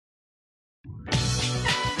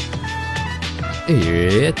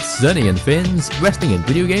It's Sonny and Finn's Wrestling and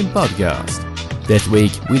Video Game Podcast. This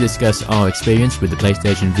week, we discuss our experience with the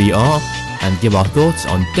PlayStation VR and give our thoughts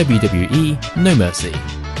on WWE No Mercy.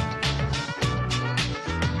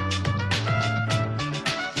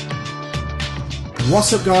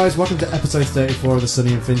 What's up, guys? Welcome to episode 34 of the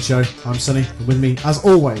Sonny and Finn Show. I'm Sonny, and with me, as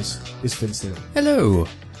always, is Finn Steele. Hello.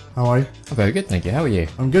 How are you? I'm very good, thank you. How are you?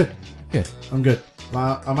 I'm good. Good. I'm good.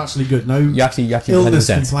 I'm actually good. No You actually illness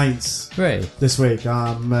 100%. complaints Great. this week.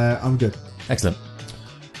 I'm good. Excellent.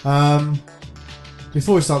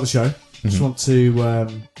 Before we start the show, just want to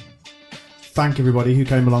thank everybody who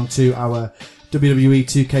came along to our WWE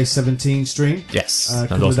 2K17 stream. Yes. A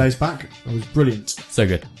couple of days back. It was brilliant. So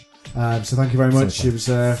good. So thank you very much. It was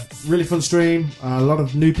a really fun stream. A lot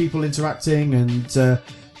of new people interacting, and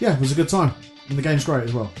yeah, it was a good time. And the game's great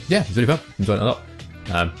as well. Yeah, it was really fun. Enjoyed it a lot.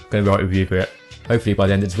 Going to write a review for it, hopefully by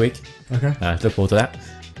the end of this week. Okay. Look forward to that.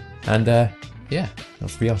 And yeah,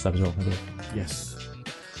 that's VR stuff as well. Yes.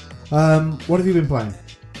 What have you been playing?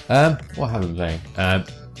 What have I been playing?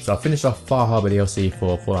 So I finished off Far Harbor DLC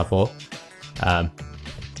for Fallout 4.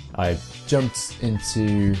 I jumped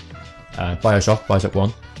into Bioshock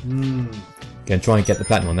 1. Gonna try and get the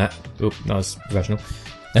platinum on that. Oop, that was professional.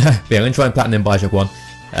 But yeah, I'm gonna try and platinum Bioshock 1.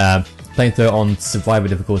 Playing through it on survivor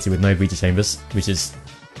difficulty with no beta chambers, which is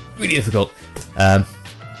really difficult.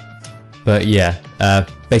 But yeah,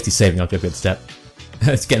 basically saving up a good step.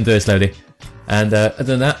 It's getting through it slowly. And other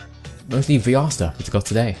than that, mostly VR stuff, which I got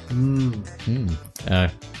today. Very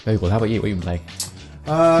cool. How about you? What have you been playing?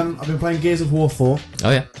 I've been playing Gears of War 4. Oh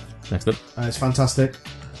yeah, excellent. It's fantastic.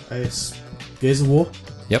 It's Gears of War.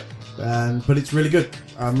 Yep. But it's really good.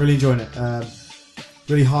 I'm really enjoying it.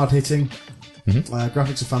 Really hard hitting.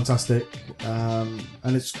 Graphics are fantastic.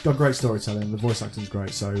 And it's got great storytelling. The voice acting is great.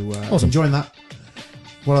 So awesome. Enjoying that.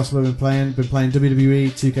 What else have I been playing? Been playing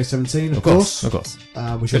WWE 2K17, of course. Of course.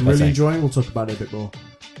 Which I'm really enjoying. We'll talk about it a bit more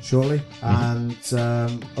shortly. And a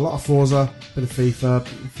lot of Forza, a bit of FIFA, a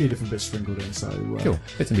few different bits sprinkled in. So cool.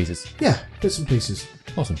 Bits and pieces. Yeah, bits and pieces.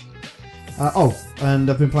 Awesome. And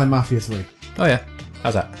I've been playing Mafia 3. Oh yeah.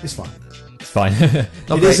 How's that? It's fine. It's fine. It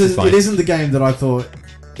isn't the game that I thought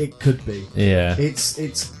it could be. Yeah. It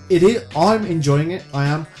is. I'm enjoying it. I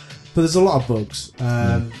am. But there's a lot of bugs.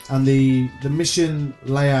 And the mission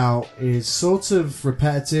layout is sort of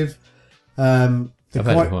repetitive. They're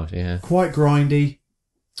quite grindy.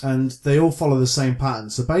 And they all follow the same pattern.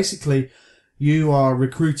 So basically, you are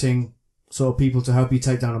recruiting sort of people to help you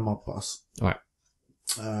take down a mob boss. Right.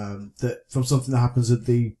 That from something that happens at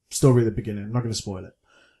the story at the beginning. I'm not going to spoil it.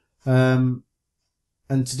 And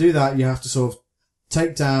to do that, you have to sort of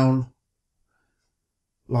take down,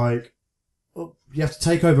 you have to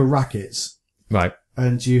take over rackets. Right.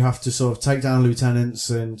 And you have to sort of take down lieutenants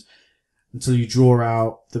and until you draw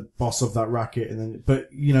out the boss of that racket. And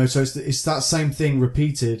then, so it's that same thing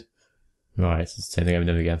repeated. Right. It's the same thing over and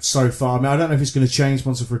over again. So far. I mean, I don't know if it's going to change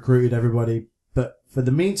once I've recruited everybody, but for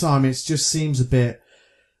the meantime, it just seems a bit,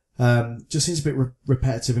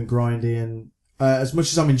 repetitive and grindy. And, as much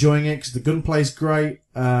as I'm enjoying it, because the gunplay's great,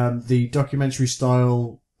 the documentary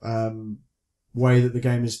style, way that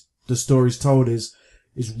the story's told is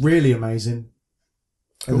really amazing.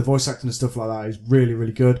 Cool. And the voice acting and stuff like that is really,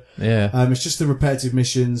 really good. Yeah. It's just the repetitive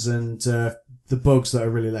missions and, the bugs that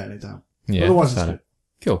are really letting it down. Yeah. Otherwise it's good.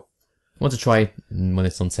 Cool. I want to try when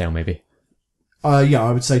it's on sale, maybe. Yeah,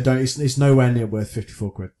 I would say it's nowhere near worth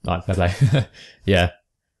 54 quid. Alright, fair play. Yeah.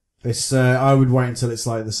 It's, I would wait until it's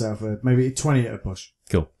like the sale for maybe 20 at a push.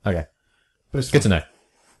 Cool. Okay. But it's good to know.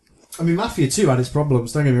 I mean, Mafia 2 had its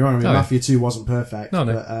problems, don't get me wrong. I mean, Mafia 2 wasn't perfect. No.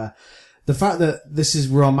 But, the fact that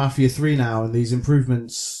we're on Mafia 3 now and these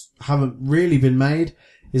improvements haven't really been made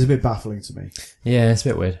is a bit baffling to me. Yeah, it's a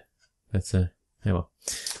bit weird. But, yeah, well.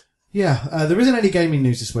 Yeah, there isn't any gaming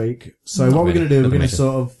news this week. So what we're going to do, we're going to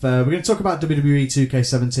talk about WWE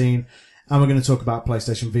 2K17 and we're going to talk about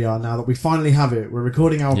PlayStation VR now that we finally have it. We're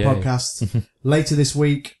recording our podcast later this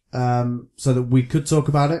week, so that we could talk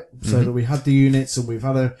about it, so that we had the units and we've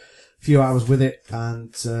had a few hours with it.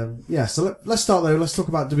 And, so let's start though. Let's talk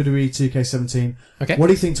about WWE 2K17. Okay. What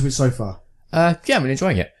do you think to it so far? Yeah, I'm really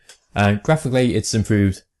enjoying it. Graphically, it's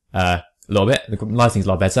improved, a little bit. The lighting's a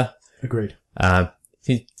lot better. Agreed.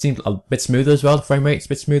 It seems a bit smoother as well. The frame rate's a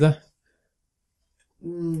bit smoother.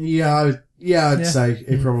 I'd say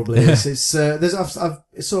it probably is. It's I've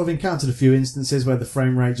sort of encountered a few instances where the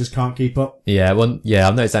frame rate just can't keep up. Yeah,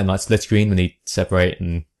 I've noticed that in like split screen when they separate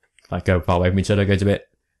and like go far away from each other, it goes a bit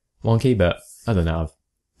wonky, but I don't know, I've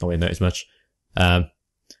not really noticed much.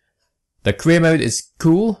 The career mode is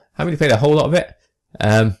cool. I haven't really played a whole lot of it.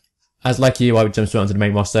 As like you, I would jump straight onto the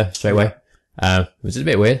main roster straight away, which is a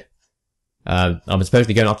bit weird. I'm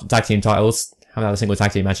supposedly going after tag team titles. Haven't had a single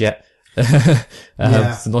tag team match yet. So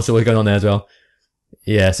I'm not sure what's going on there as well.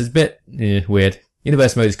 Yeah, so it's a bit weird.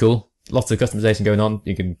 Universe mode is cool. Lots of customization going on.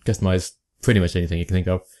 You can customize pretty much anything you can think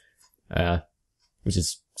of, which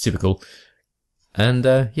is super cool. And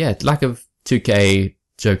yeah, lack of 2K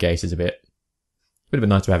showcase is a bit. Would have been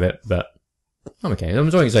nice to have it, but I'm okay. I'm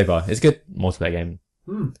enjoying it so far. It's a good multiplayer game.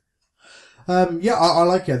 Yeah, I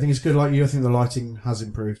like it. I think it's good. Like you, I think the lighting has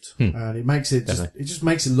improved, and it makes it just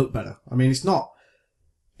makes it look better. I mean, it's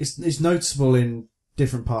noticeable in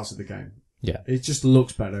different parts of the game. Yeah, it just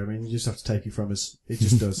looks better. I mean, you just have to take it from us. It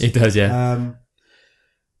just does. It does, yeah.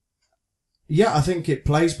 Yeah, I think it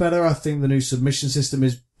plays better. I think the new submission system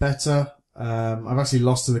is better. I've actually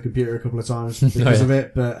lost to the computer a couple of times because of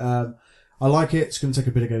it, but I like it. It's going to take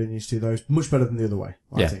a bit of getting used to, though. It's much better than the other way,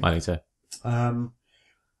 I think. I think so.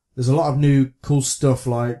 There's a lot of new cool stuff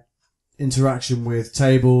like interaction with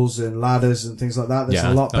tables and ladders and things like that. That's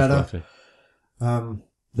a lot better. Cool,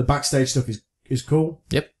 the backstage stuff is cool.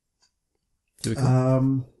 Yep.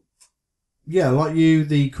 Cool. Yeah, like you,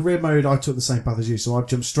 the career mode, I took the same path as you, so I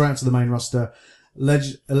jumped straight onto the main roster,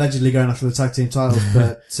 allegedly going after the tag team titles,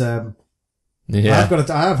 but I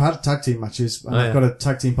have had tag team matches, and I've got a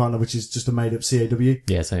tag team partner which is just a made up CAW.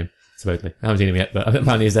 Yeah, same. Supposedly. I haven't seen him yet, but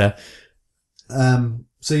apparently he's there.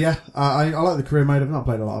 So yeah, I like the career mode. I've not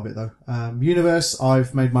played a lot of it though. Universe,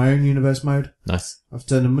 I've made my own universe mode. Nice. I've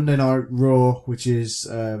done a Monday Night Raw, which is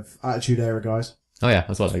Attitude Era guys. Oh yeah,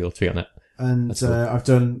 that's what I got 3 on that. And cool. I've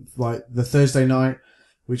done like the Thursday night,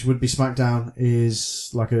 which would be SmackDown, is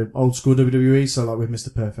like an old school WWE, so like with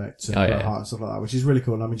Mr. Perfect and Bret Hart and stuff like that, which is really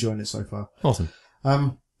cool, and I'm enjoying it so far. Awesome.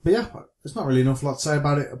 But yeah, there's not really an awful lot to say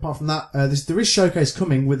about it apart from that. There is Showcase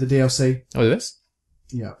coming with the DLC. Oh, there is?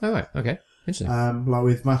 Yeah. Oh right, okay. Interesting. Like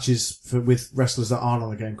with matches with wrestlers that aren't on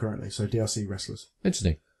the game currently, so DLC wrestlers.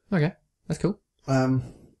 Interesting. Okay, that's cool. One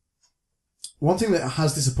thing that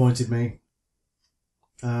has disappointed me,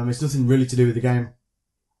 it's nothing really to do with the game,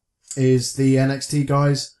 is the NXT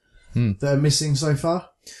guys that are missing so far.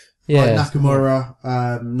 Yeah. Like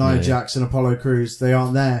Nakamura, Nia Jax and Apollo Crews, they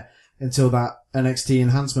aren't there until that NXT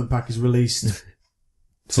enhancement pack is released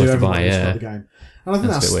to everyone who's got the game. And I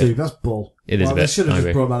think that's stupid. That's bull. It is a bit. They should have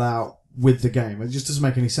just brought that out with the game. It just doesn't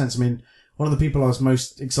make any sense. I mean, one of the people I was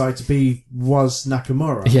most excited to be was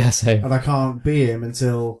Nakamura. Yeah, same. And I can't be him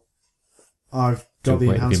until I've got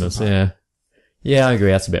the enhancement pack. Yeah, I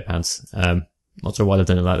agree. That's a bit pants. Not sure why they've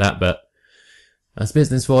done it like that, but that's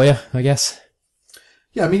business for you, I guess.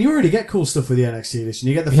 Yeah, I mean, you already get cool stuff with the NXT edition.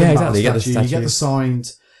 You get the statue, you get the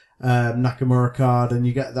signed Nakamura card, and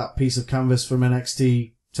you get that piece of canvas from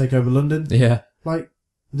NXT TakeOver London. Yeah. Like,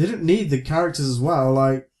 they didn't need the characters as well.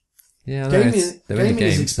 Like, yeah, gaming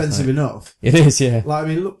is expensive enough. It is, yeah. Like, I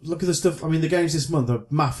mean, look at the stuff. I mean, the games this month are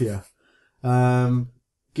Mafia,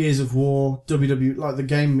 Gears of War, WWE, like the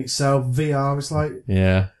game itself, VR. It's like,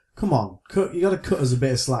 yeah, come on, you got to cut us a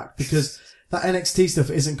bit of slack because that NXT stuff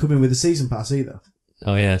isn't coming with the season pass either.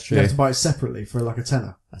 Oh yeah, it's true. You have to buy it separately for like a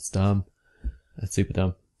tenner. That's dumb. That's super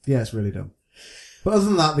dumb. Yeah, it's really dumb. But other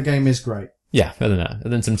than that, the game is great. Yeah, other than that, other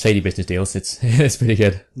than some shady business deals, it's pretty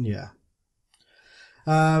good. Yeah.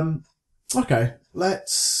 Okay,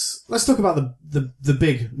 let's talk about the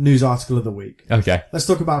big news article of the week. Okay. Let's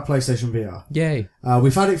talk about PlayStation VR. Yay.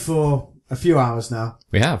 We've had it for a few hours now.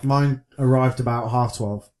 We have. Mine arrived about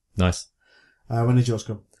 12:30. Nice. When did yours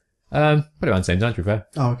come? Probably around the same time, to be fair.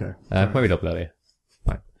 Oh, okay. Maybe double earlier.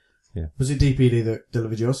 Right. Yeah. Was it DPD that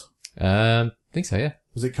delivered yours? I think so, yeah.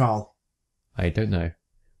 Was it Carl? I don't know.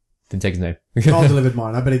 Didn't take his name. Carl delivered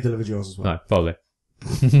mine. I bet he delivered yours as well. No, probably.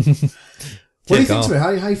 What do you think to it? How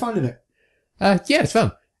are you finding it? Yeah, it's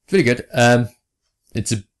fun. It's really good.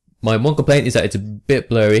 My one complaint is that it's a bit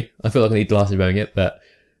blurry. I feel like I need glasses wearing it, but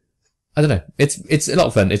I don't know. It's a lot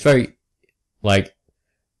of fun. It's very, like,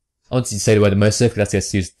 I want to say the word immersive, because that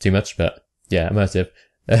gets used too much, but yeah, immersive.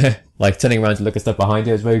 Like, turning around to look at stuff behind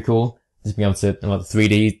you is very cool. Just being able to, like, the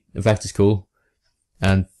 3D effect is cool.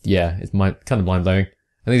 And yeah, it's kind of mind blowing.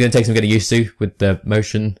 I think it's going to take some getting used to with the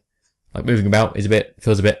motion. Like, moving about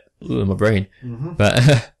feels a bit, in my brain. Mm-hmm.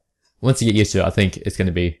 But once you get used to it, I think it's going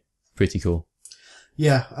to be pretty cool.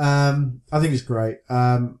 Yeah, I think it's great.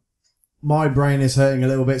 My brain is hurting a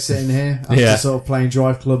little bit sitting here after sort of playing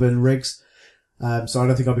Drive Club and Rigs. So I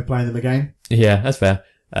don't think I'll be playing them again. Yeah, that's fair.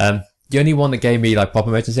 The only one that gave me like proper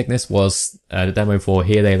motion sickness was the demo for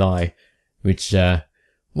Here They Lie, which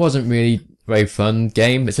wasn't really a very fun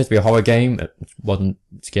game. It's supposed to be a horror game. It wasn't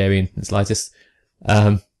scary in the slightest.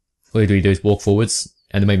 All you do is walk forwards,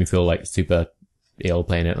 and it made me feel like super ill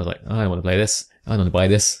playing it. I was like, I don't want to play this. I don't want to buy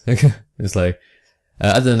this. It's like,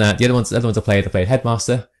 other than that, the other ones I played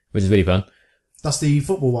Headmaster, which is really fun. That's the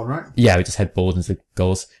football one, right? Yeah, we just head balls into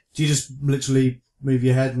goals. Do you just literally move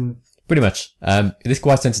your head and... Pretty much. It is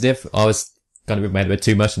quite sensitive. I was kind of moving my head a bit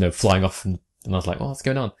too much, flying off, and I was like, oh, what's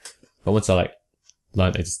going on? But once I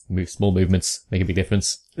learned to just move small movements, make a big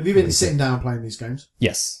difference. Have you been sitting down playing these games?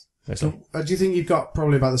 Yes. Do you think you've got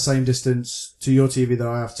probably about the same distance to your TV that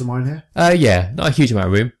I have to mine here? Yeah, not a huge amount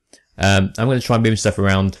of room. I'm going to try and move stuff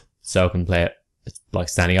around so I can play it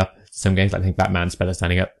standing up. Some games, I think Batman's better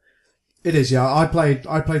standing up. It is, yeah. I played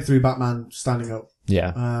through Batman standing up.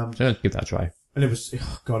 Yeah. I'm going to give that a try. And it was,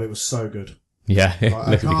 oh God, it was so good. Yeah.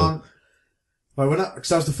 I can't, because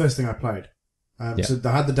that was the first thing I played. So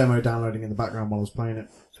I had the demo downloading in the background while I was playing it.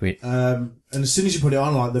 Sweet. And as soon as you put it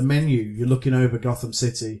on, the menu, you're looking over Gotham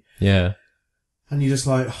City. Yeah. And you're just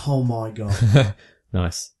like, oh my God.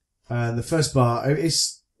 Nice. And the first bar,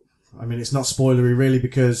 it's not spoilery really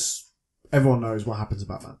because everyone knows what happens to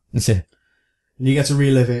Batman. Yeah. And you get to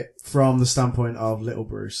relive it from the standpoint of little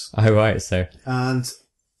Bruce. Oh, right, so. And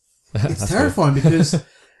it's terrifying because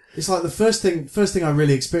it's like the first thing I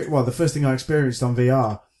really experienced, the first thing I experienced on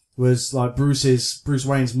VR was like Bruce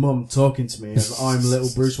Wayne's mum talking to me as I'm little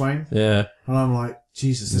Bruce Wayne. Yeah. And I'm like,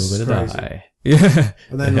 Jesus, this is crazy. Die. Yeah.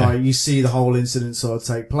 And then you see the whole incident sort of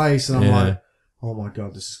take place and I'm like, oh my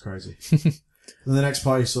God, this is crazy. And the next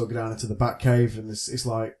part you sort of go down into the Batcave and it's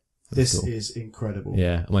like, this is incredible.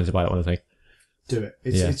 Yeah. I wanted to buy that one, I think. Do it.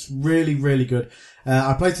 It's really, really good.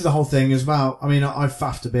 I played through the whole thing. It was about, I've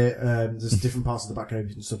faffed a bit. There's different parts of the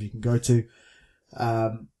Batcave and stuff you can go to.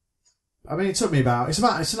 It took me about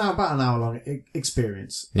an hour long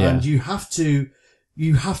experience. Yeah. And you have to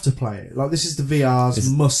play it. Like, this is the VR's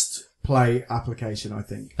must play application, I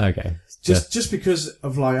think. Okay. Just because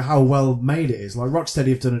of how well made it is. Like, Rocksteady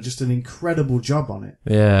have done just an incredible job on it.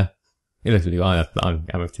 Yeah. It looks really good. I'm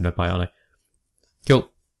to buy it, aren't I? Cool.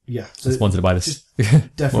 Yeah. So just wanted to buy this.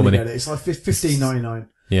 Just definitely get it. It's like $15.99.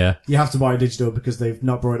 Yeah. You have to buy it digital because they've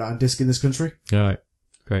not brought it out on disc in this country. All right.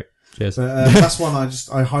 Great. Cheers. But, that's one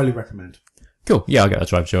I highly recommend. Cool. Yeah, I'll get that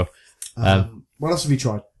try for sure. What else have you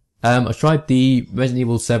tried? I tried the Resident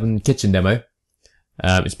Evil 7 kitchen demo.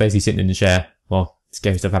 It's basically sitting in the chair while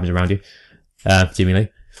scary stuff happens around you,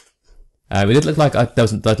 seemingly. It did look like there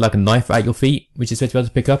was like a knife at your feet, which is supposed to be able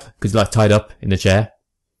to pick up, because you're tied up in the chair.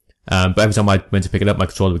 But every time I went to pick it up, my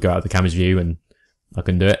controller would go out of the camera's view and I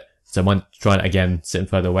couldn't do it. So I might try it again, sitting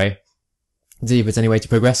further away. See if there's any way to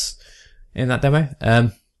progress in that demo.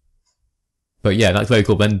 But yeah, that's very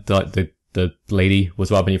cool. Then the lady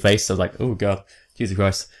was right up in your face. I was like, oh God, Jesus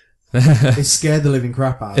Christ. It scared the living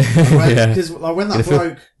crap out of me. Because when that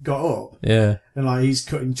bloke got up, and he's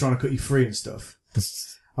trying to cut you free and stuff,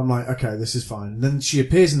 I'm like, okay, this is fine. And then she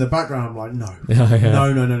appears in the background. I'm like, no. No.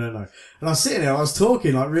 And I was sitting there, I was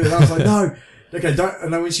talking I was like, no, okay, don't.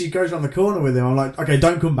 And then when she goes around the corner with him, I'm like, okay,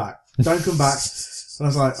 don't come back. Don't come back. And I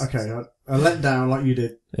was like, okay, I let down like you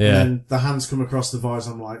did. Yeah. And then the hands come across the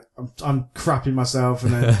visor. I'm like, I'm crapping myself.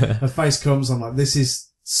 And then her face comes. I'm like, this is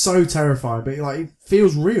so terrifying, but it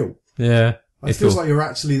feels real. Yeah. It feels like you're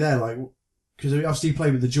actually there, because obviously you play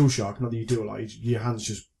with the DualShock, not that you do it, your hands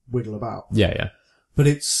just wiggle about. Yeah. But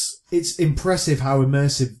it's impressive how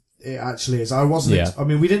immersive it actually is.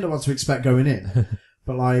 We didn't know what to expect going in,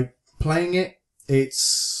 but playing it,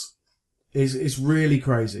 it's really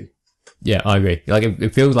crazy. Yeah, I agree.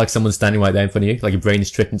 It feels like someone's standing right there in front of you. Like your brain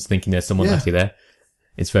is tricked into thinking there's someone actually there.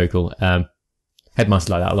 It's very cool. Headmaster's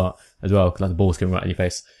like that a lot as well, because the balls come right in your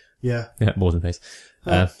face. Yeah. Yeah, balls in the face.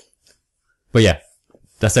 But yeah,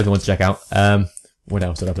 that's definitely one to check out. What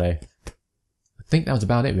else did I play? I think that was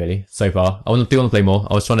about it really, so far. I do want to play more.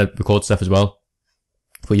 I was trying to record stuff as well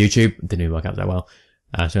for YouTube. It didn't really work out that well.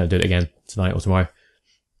 So I'm going to do it again tonight or tomorrow.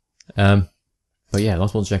 But yeah,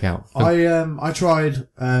 lots more to check out. I tried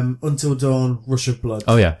Until Dawn Rush of Blood.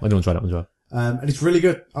 Oh yeah, I do want to try that one as well. And it's really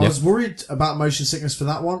good. I was worried about motion sickness for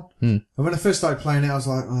that one. And when I first started playing it, I was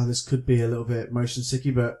like, oh, this could be a little bit motion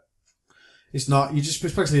sicky, but it's not. You're just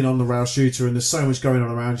especially an on-the-rail shooter, and there's so much going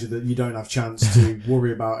on around you that you don't have chance to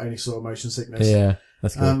worry about any sort of motion sickness. Yeah,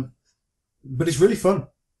 that's cool. But it's really fun.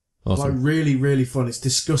 Awesome. Really, really fun. It's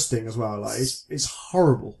disgusting as well. It's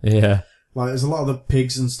horrible. Yeah. There's a lot of the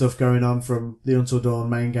pigs and stuff going on from the Until Dawn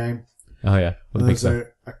main game. Oh yeah. And there's a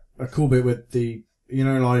cool bit with the,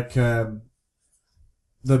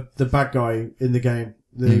 the bad guy in the game,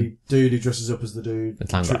 the dude who dresses up as the dude. The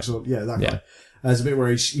clown guy. That guy. There's a bit where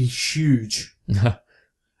he's huge.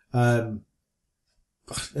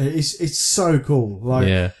 It's so cool.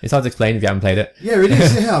 Yeah. It's hard to explain if you haven't played it. Yeah, it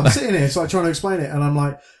is. Yeah, I'm sitting here, trying to explain it, and I'm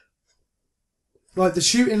like the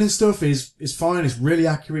shooting and stuff is fine. It's really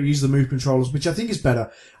accurate. You use the move controllers, which I think is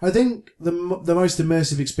better. I think the most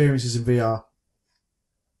immersive experiences in VR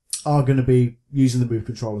are going to be using the Move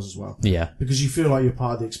controllers as well. Yeah. Because you feel like you're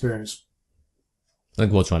part of the experience. I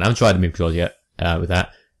think we'll try. I haven't tried the Move controllers yet, with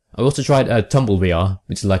that. I also tried, Tumble VR,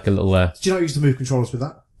 which is like a little, Did you not use the Move controllers with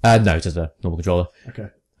that? No, just a normal controller. Okay.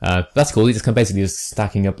 That's cool. You just basically just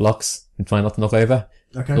stacking up blocks and trying not to knock over.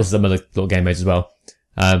 Okay. Also some other little game modes as well.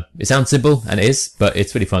 It sounds simple, and it is, but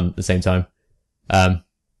it's really fun at the same time.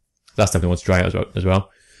 That's something I want to try out as well.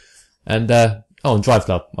 And Drive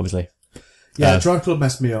Club, obviously. Yeah, Drive Club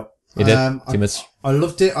messed me up. You did? Too much? I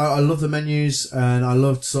loved it. I loved the menus, and I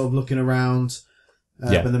loved sort of looking around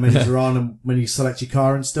when the menus are on and when you select your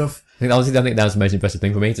car and stuff. I think that was the most impressive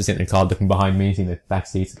thing for me, to sit in the car looking behind me, seeing the back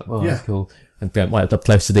seat. Like, oh, that's cool. And going right up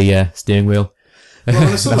close to the steering wheel. Well,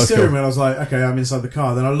 when I saw the steering wheel, I was like, okay, I'm inside the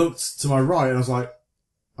car. Then I looked to my right, and I was like,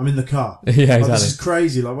 I'm in the car. Yeah, exactly. Like, this is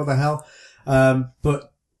crazy. Like, what the hell?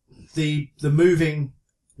 But the moving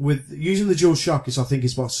with using the dual shock I think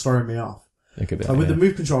is what's throwing me off. It could be with the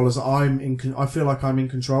Move controllers, I feel like I'm in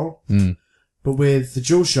control. Mm. But with the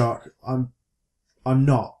dual shock, I'm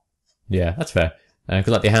not. Yeah, that's fair. Because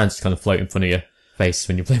like your hands just kind of float in front of your face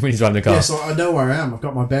when you're driving the car. Yeah, so I know where I am. I've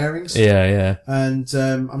got my bearings. Yeah. And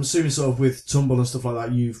I'm assuming sort of with tumble and stuff like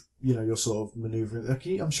that, you're sort of manoeuvring.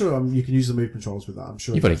 I'm sure you can use the Move controllers with that. I'm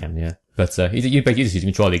sure you probably can. Yeah, but you basically use a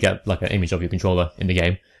controller. You get like an image of your controller in the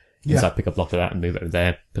game. You just like pick up block of that and move it over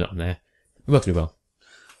there, put it on there. It works really well.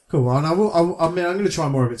 Cool. And I'm going to try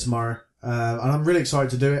more of it tomorrow, and I'm really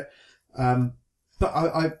excited to do it. But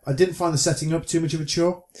I didn't find the setting up too much of a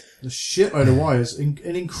chore. A shitload of wires, an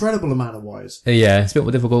incredible amount of wires. Yeah, it's a bit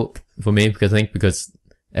more difficult for me because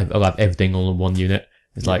I'll have everything all in one unit.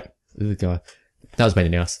 It's like, oh god, that was a pain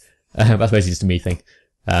in the ass. That's basically just a me thing.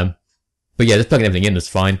 But yeah, just plugging everything in is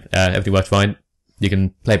fine. Everything works fine. You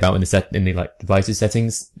can play about in the like devices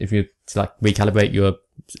settings if you like recalibrate your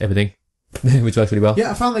everything, which works really well.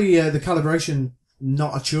 Yeah, I found the calibration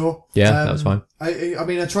not a chore. Yeah, that was fine. I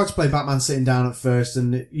mean, I tried to play Batman sitting down at first,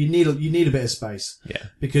 and you need a bit of space. Yeah,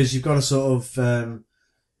 because you've got to sort of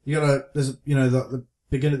there's the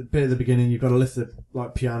bit at the beginning, you've got to lift the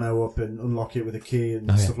like piano up and unlock it with a key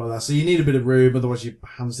and stuff like that. So you need a bit of room, otherwise your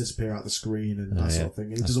hands disappear out the screen and that sort of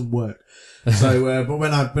thing. And it doesn't work. So, but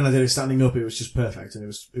when I did it standing up, it was just perfect, and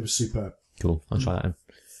it was superb. Cool. I'll try that in.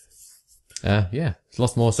 Yeah, there's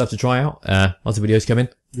lots more stuff to try out. Lots of videos coming.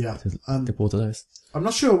 Yeah. Look forward to those. I'm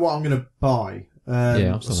not sure what I'm going to buy.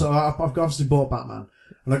 So I've obviously bought Batman.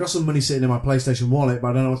 And I got some money sitting in my PlayStation wallet, but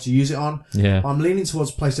I don't know what to use it on. Yeah. I'm leaning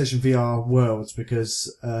towards PlayStation VR Worlds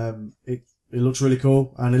because it looks really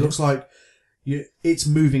cool, and it looks like it's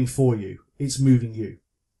moving for you. It's moving you.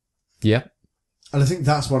 Yeah. And I think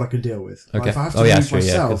that's what I can deal with. Okay. Like if I have to move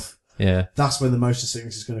myself, yeah, that's when the motion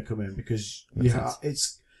sickness is going to come in, because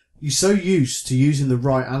you're so used to using the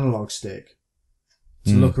right analog stick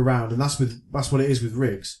to look around, and that's what it is with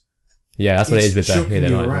rigs. Yeah, that's what it is with that.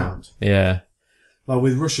 You around. Yeah. Like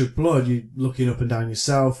with Rush of Blood, you're looking up and down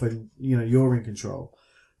yourself, and you're in control.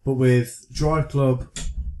 But with Drive Club,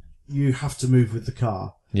 you have to move with the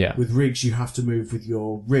car. Yeah. With rigs, you have to move with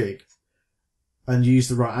your rig, and you use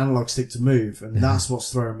the right analog stick to move, and that's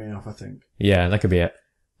what's throwing me off, I think. Yeah, that could be it.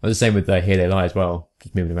 Well, the same with Here They Lie as well.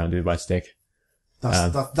 Just moving around with the right stick.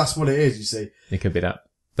 That's what it is, you see. It could be that.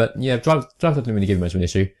 But yeah, Drive Club didn't really give me much of an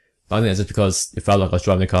issue. But I think that's just because it felt like I was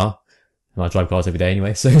driving a car. And I drive cars every day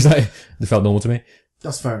anyway, so it felt normal to me.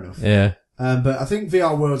 That's fair enough. Yeah. But I think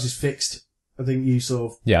VR Worlds is fixed. I think you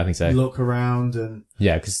sort of I think so. Look around and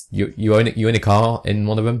because you own a car in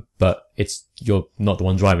one of them, but you're not the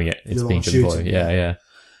one driving it. It's being driven for you. Yeah.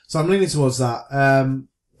 So I'm leaning towards that.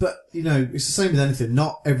 But it's the same with anything.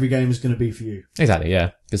 Not every game is going to be for you. Exactly.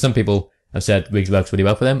 Yeah. Because some people have said rigs works really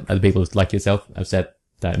well for them. Other people like yourself have said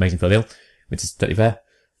that it makes them feel ill, which is totally fair.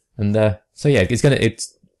 And so yeah,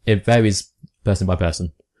 it varies person by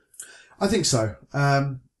person. I think so.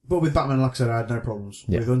 But with Batman, like I said, I had no problems.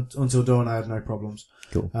 Yeah. With Until Dawn, I had no problems.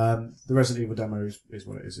 Cool. The Resident Evil demo is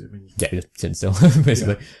what it is. I mean, just sitting still,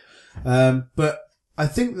 basically. Yeah. But I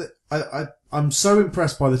think that I'm so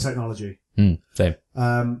impressed by the technology. Same.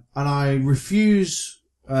 And I refuse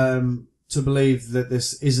to believe that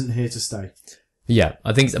this isn't here to stay. Yeah,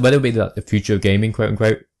 I think whether it'll be the future of gaming, quote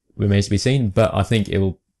unquote, remains to be seen. But I think it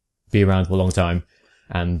will be around for a long time,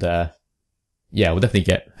 and we'll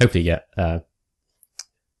definitely hopefully get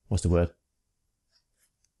what's the word?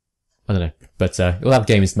 I don't know, but we'll have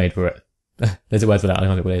games made for it. There's a word for that. I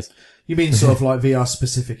don't know what it is. You mean sort of like VR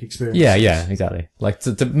specific experience? Yeah, exactly. Like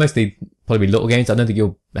to mostly probably little games. I don't think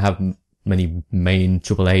you'll have many main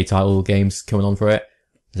AAA title games coming on for it.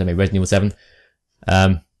 There's maybe Resident Evil 7.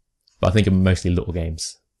 But I think mostly little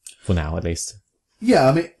games for now, at least. Yeah,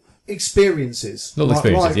 I mean, experiences. Little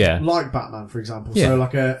experiences, yeah. Like Batman, for example. Yeah. So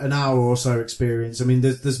like an hour or so experience. I mean,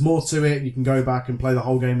 there's more to it. You can go back and play the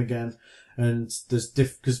whole game again. And there's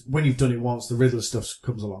because when you've done it once, the Riddler stuff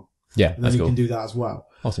comes along. Yeah, and then you can do that as well.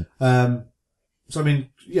 Awesome. So I mean,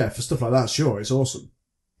 yeah, for stuff like that, sure, it's awesome.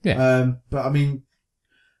 Yeah. But I mean,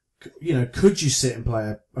 you know, could you sit and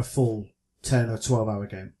play a full 10 or 12 hour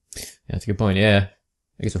game? Yeah, that's a good point. Yeah.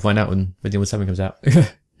 I guess we'll find out when Resident Evil 7 comes out.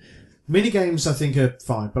 Mini games, I think, are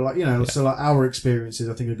fine, but like, you know, so like our experiences,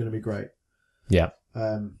 I think, are going to be great. Yeah.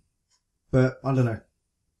 But I don't know.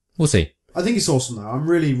 We'll see. I think it's awesome though. I'm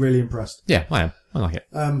really, really impressed. Yeah, I am. I like it.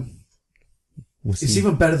 We'll see. It's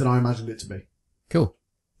even better than I imagined it to be. Cool.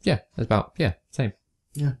 Yeah, that's about, same.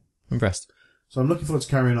 Yeah. I'm impressed. So I'm looking forward to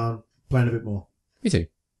carrying on, playing a bit more. Me too.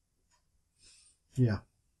 Yeah.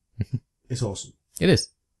 It's awesome. It is.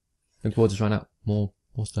 Looking forward to trying out more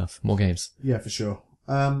stuff, more games. Yeah, for sure.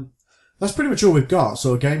 That's pretty much all we've got,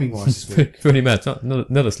 sort of gaming wise this week. Pretty much.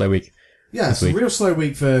 Another slow week. Yeah, it's a real slow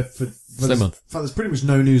week for slow month. In fact, there's pretty much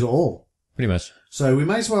no news at all. Pretty much. So we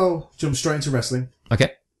may as well jump straight into wrestling.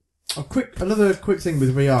 Okay. Another quick thing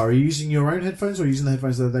with VR. Are you using your own headphones or are you using the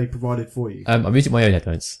headphones that they provided for you? I'm using my own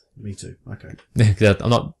headphones. Me too. Okay. Because I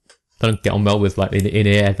don't get on well with like the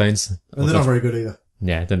in-ear headphones. And they're not very good either.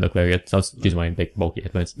 Yeah, they don't look very good. So I was using my own big bulky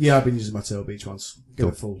headphones. Yeah, I've been using my Turtle Beach ones. Get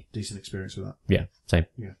a full decent experience with that. Yeah, same.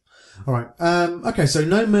 Yeah. All right. Okay, so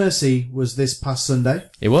No Mercy was this past Sunday.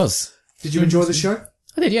 It was. Did you enjoy the show?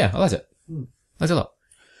 I did. Yeah, I liked it. I liked it a lot.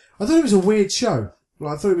 I thought it was a weird show.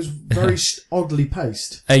 Like, I thought it was very oddly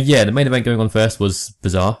paced. Yeah, the main event going on first was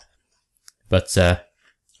bizarre, but I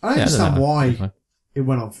don't understand why it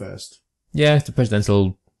went on first. Yeah, it's the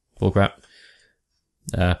presidential bullcrap,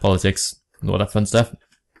 politics, and all that fun stuff.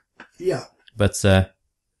 Yeah, but I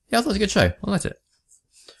thought it was a good show. I liked it.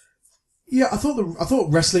 Yeah, I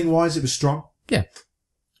thought wrestling wise it was strong. Yeah,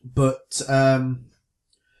 but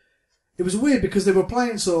it was weird because they were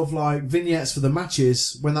playing sort of like vignettes for the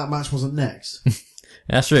matches when that match wasn't next.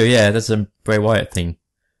 That's true, yeah. That's a Bray Wyatt thing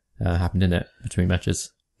happened, didn't it, between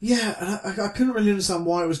matches? Yeah, and I couldn't really understand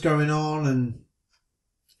why it was going on, and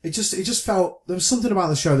it just felt, there was something about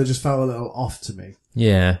the show that just felt a little off to me.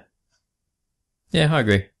 Yeah. Yeah, I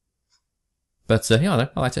agree. But, I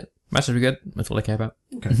liked it. Matches were good. That's all I care about.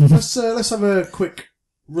 Okay. Let's have a quick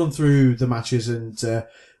run through the matches, and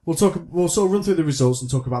we'll sort of run through the results and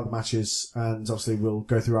talk about the matches, and obviously we'll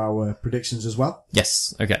go through our predictions as well.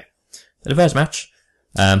 Yes, okay. The first match,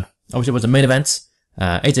 obviously was a main event.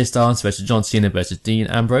 AJ Styles versus John Cena versus Dean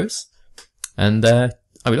Ambrose. And, I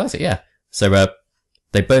really liked it, yeah. So,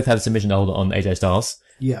 they both had a submission hold on AJ Styles.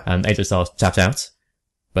 Yeah. And AJ Styles tapped out.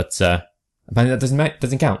 But, apparently that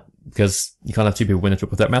doesn't count, because you can't have two people win a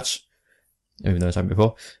triple threat match. Even though it's happened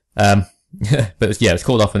before. But it was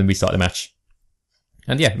called off and then we started the match.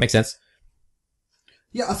 And yeah, it makes sense.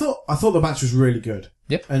 Yeah, I thought the match was really good.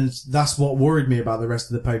 Yep. And that's what worried me about the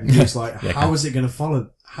rest of the pay-per-view. It's like, how is it going to follow?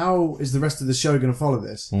 How is the rest of the show going to follow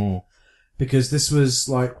this? Mm. Because this was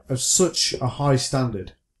like of such a high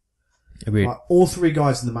standard. Agreed. Like, all three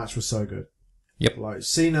guys in the match were so good. Yep. Like,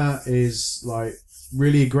 Cena is like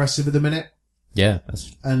really aggressive at the minute. Yeah.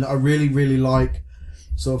 And I really, really like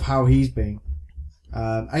sort of how he's been.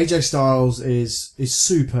 AJ Styles is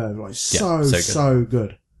superb. Like, so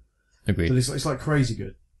good. Agreed. But it's like crazy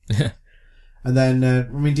good. And then,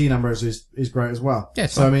 Dean Ambrose is great as well. Yeah,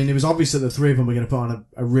 so, it was obvious that the three of them were going to put on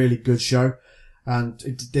a really good show, and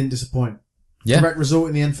it didn't disappoint. Yeah. Correct result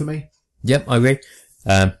in the end for me. Yep, I agree.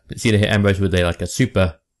 Cena hit Ambrose with a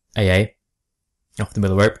super AA off the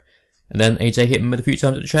middle rope, and then AJ hit him with a few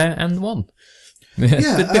times at the chair and won.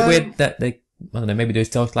 Yeah. It's a bit weird that they, I don't know, maybe do a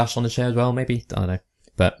tail slash on the chair as well, maybe. I don't know.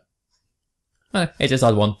 But, AJ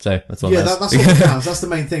Styles won, so that's all. Yeah, that's what counts. That's the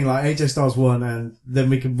main thing. Like, AJ Styles won, and then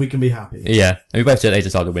we can be happy. Yeah, and we both said AJ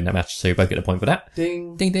Styles would win that match, so we both get a point for that.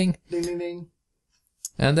 Ding. Ding, ding. Ding, ding, ding.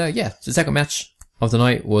 And, so the second match of the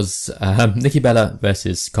night was, Nikki Bella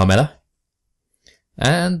versus Carmella.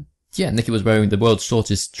 And, Nikki was wearing the world's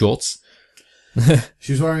shortest shorts.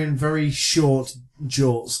 She was wearing very short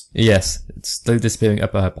jorts. Yes, it's slowly disappearing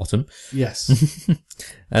up her bottom. Yes.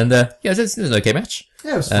 And, it was an okay match.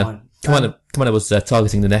 Yeah, it was fine. Commander was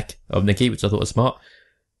targeting the neck of Nikki, which I thought was smart.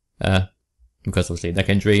 Because obviously neck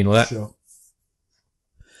injury and all that. Sure.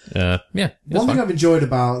 One thing I've enjoyed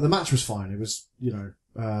about the match was fine. It was,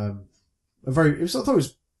 I thought it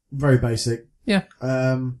was very basic. Yeah.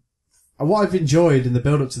 And what I've enjoyed in the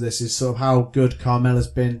build up to this is sort of how good Carmella's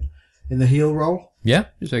been in the heel role. Yeah,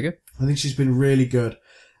 she's very good. I think she's been really good.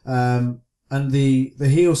 And the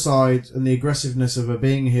heel side and the aggressiveness of her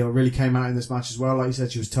being a heel really came out in this match as well. Like you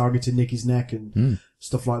said, she was targeting Nikki's neck and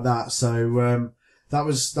stuff like that. So, that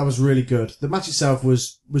was really good. The match itself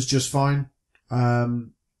was just fine.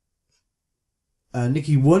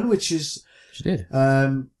 Nikki won, which is... She did.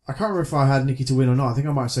 I can't remember if I had Nikki to win or not. I think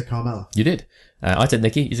I might have said Carmella. You did. I said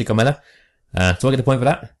Nikki, you said Carmella. So I get the point for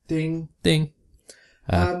that. Ding. Ding.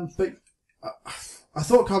 But I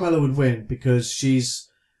thought Carmella would win because she's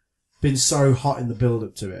been so hot in the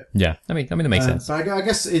build-up to it. Yeah, I mean, it makes sense. But I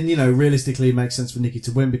guess, realistically, it makes sense for Nikki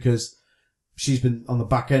to win because she's been on the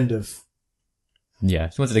back end of... Yeah,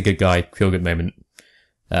 she wanted a good guy, feel good moment.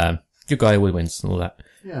 Good guy always wins and all that.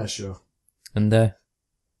 Yeah, sure. And,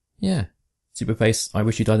 yeah. Superface, I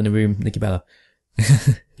wish you died in the room, Nikki Bella.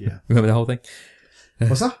 Yeah. Remember the whole thing?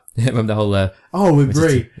 What's that? Remember the whole, with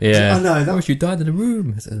Brie. Yeah. I know. I wish you died in the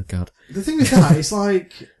room. Oh, God. The thing with that, it's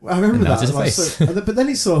like, I remember that. His face. So, but then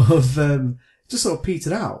it sort of, just sort of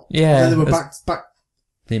petered out. Yeah. And then they were back,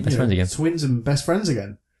 being best friends again. Twins and best friends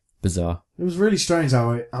again. Bizarre. It was really strange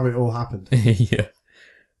how it all happened. Yeah.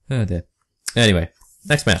 Oh, dear. Anyway,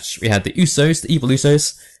 next match. We had the Usos, the Evil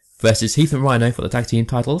Usos, versus Heath and Rhino for the tag team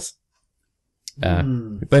titles.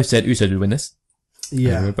 We both said Usos would win this.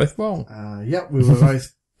 Yeah. We were both wrong. Yep, we were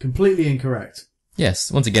both completely incorrect. Yes,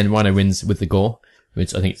 once again, Rhino wins with the gore,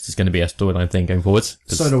 which I think is just going to be a storyline thing going forwards.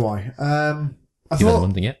 So do I. I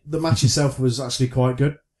thought the match itself was actually quite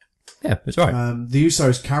good. Yeah, it's right. The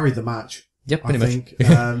Usos carried the match. Yep, pretty much.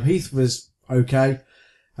 I think. Heath was okay.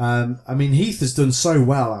 I mean, Heath has done so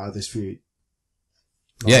well out of this feud.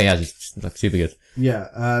 Yeah, just like super good.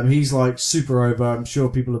 Yeah, he's like super over. I'm sure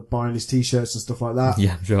people are buying his t-shirts and stuff like that.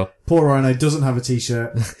 Yeah, I'm sure. Poor Rhino doesn't have a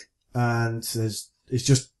t-shirt and is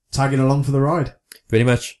just tagging along for the ride. Pretty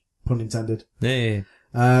much. Pun intended. Yeah.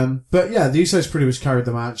 But yeah, the Usos pretty much carried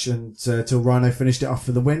the match until Rhino finished it off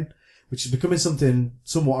for the win, which is becoming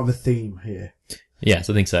somewhat of a theme here.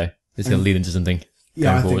 Yes, I think so. It's going to lead into something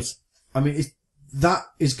going forwards. That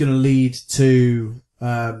is going to lead to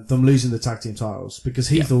them losing the tag team titles because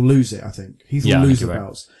Heath will lose it, I think. Heath will lose the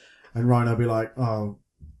belts. And Rhino will be like, oh,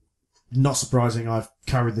 not surprising, I've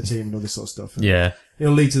carried the team and all this sort of stuff. And yeah.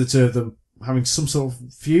 It'll lead to the two of them having some sort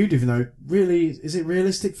of feud, even though, really, is it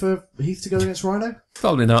realistic for Heath to go against Rhino?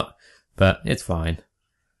 Probably not, but it's fine.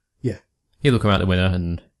 Yeah. He'll come out the winner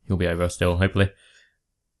and he'll be over still, hopefully.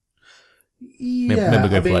 Yeah. Maybe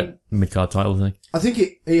go for like mid-card titles, I think. I think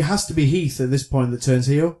it has to be Heath at this point that turns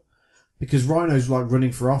heel. Because Rhino's like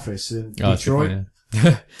running for office in Detroit. Point,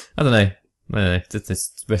 yeah. I don't know.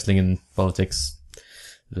 It's wrestling and politics.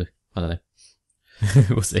 I don't know.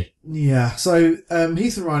 We'll see. Yeah. So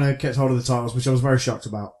Heath and Rhino kept hold of the titles, which I was very shocked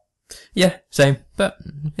about. Yeah, same. But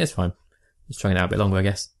it's fine. Just trying it out a bit longer, I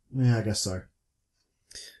guess. Yeah, I guess so.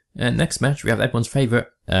 Next match, we have everyone's favourite,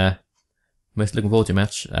 most looking forward to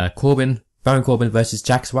match. Baron Corbin versus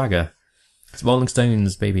Jack Swagger. It's Rolling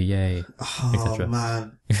Stones, baby, yay. Oh,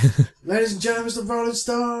 man. Ladies and gentlemen, it's the Rolling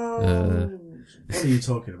Stones. What are you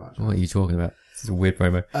talking about, John? What are you talking about? This is a weird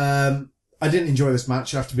promo. I didn't enjoy this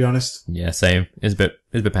match, I have to be honest. Yeah, same. It was a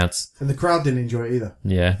bit pants. And the crowd didn't enjoy it either.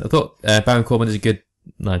 Yeah, I thought Baron Corbin is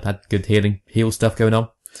had good heel stuff going on.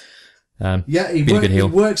 Yeah, he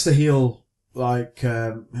works the heel,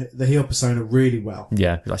 the heel persona really well.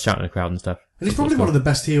 Yeah, like shouting at the crowd and stuff. And he's probably one of the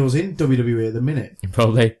best heels in WWE at the minute.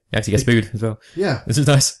 Probably. He actually gets booed as well. Yeah. This is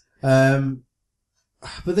nice.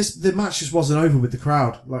 But the match just wasn't over with the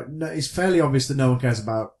crowd. It's fairly obvious that no one cares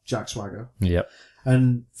about Jack Swagger. Yep.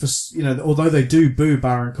 And although they do boo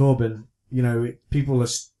Baron Corbin, people are,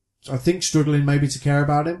 I think, struggling maybe to care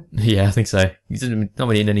about him. Yeah, I think so. He's not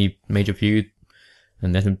really in any major feud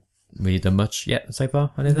and hasn't really done much yet so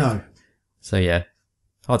far, I don't think. No. So yeah,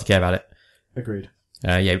 hard to care about it. Agreed.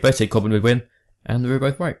 Yeah, we both said Corbin would win, and we were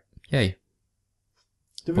both right. Yay.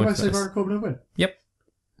 Did we both say Baron Corbin would win? Yep.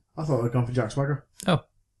 I thought they'd gone for Jack Swagger. Oh.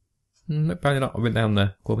 No, apparently not. I went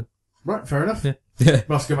down Corbin. Right, fair enough. Yeah.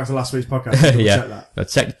 We'll have to go back to last week's podcast. Yeah. Check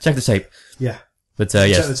that. Check the tape. Yeah. But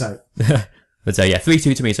yes. Check the tape. But yeah,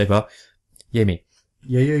 3-2 to me so far. Yay me.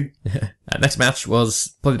 Yeah, you. Next match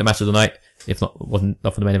was probably the match of the night, if not for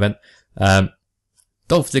the main event.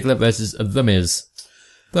 Dolph Ziggler versus The Miz.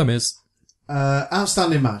 The Miz.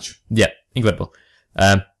 Outstanding match. Yeah, incredible.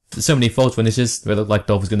 There's so many false finishes where it looked like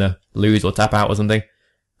Dolph was going to lose or tap out or something.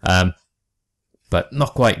 But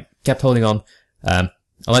not quite. Kept holding on. I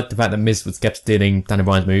like the fact that Miz kept stealing Daniel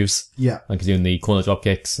Bryan's moves. Yeah. Like he's doing the corner drop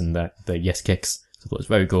kicks and the yes kicks. So I thought it was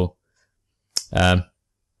very cool.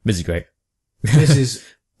 Miz is great. Miz is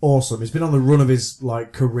awesome. He's been on the run of his,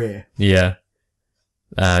 career. Yeah.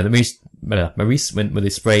 Maurice went with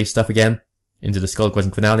his spray stuff again into the Skull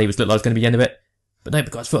Crushing finale, which looked like it was going to be the end of it. But no,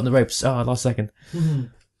 got his foot on the ropes. Oh, last second.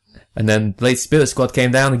 And then the late Spirit Squad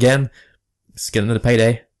came down again. Just getting another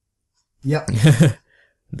payday. Yep.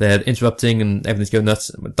 they're interrupting and everything's going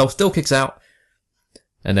nuts. But Dolph still kicks out.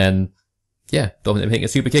 And then, yeah, Dolph ended up hitting a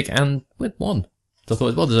super kick and won. So I thought it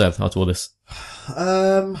was well deserved after all this.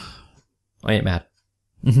 I ain't mad.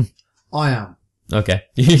 I am. Okay.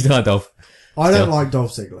 You don't like Dolph. I don't like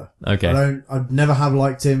Dolph Ziggler. Okay. I never have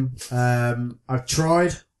liked him. I've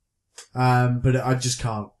tried, but I just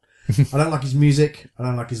can't. I don't like his music. I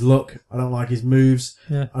don't like his look. I don't like his moves.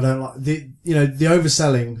 Yeah. I don't like the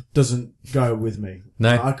overselling doesn't go with me.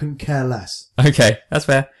 No. I couldn't care less. Okay. That's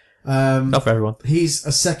fair. Not for everyone. He's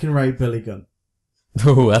a second-rate Billy Gunn.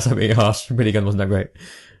 Oh, that's a bit harsh. Billy Gunn wasn't that great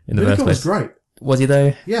in the Billy first Gunn place. was great. Was he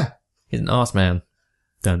though? Yeah. He's an arse man.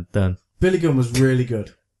 Dun, dun. Billy Gunn was really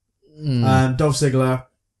good. Dolph Ziggler,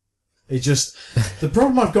 the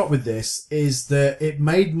problem I've got with this is that it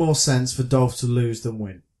made more sense for Dolph to lose than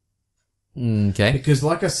win. Okay. Because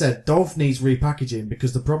like I said, Dolph needs repackaging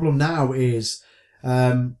because the problem now is,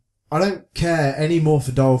 I don't care any more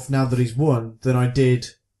for Dolph now that he's won than I did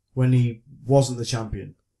when he wasn't the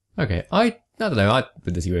champion. Okay. I don't know. I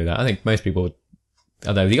would disagree with that. I think most people, I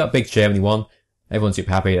don't know, he got a big share when he won. Everyone's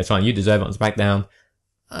super happy. They're trying, you deserve it on SmackDown.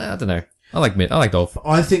 I don't know. I like Dolph.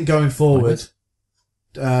 I think going forward,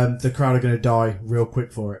 the crowd are going to die real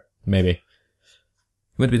quick for it. Maybe. It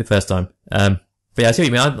wouldn't be the first time. But yeah, I see what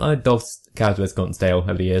you mean. I Dolph's character has gotten stale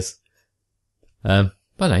over the years. But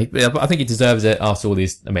no, I think he deserves it after all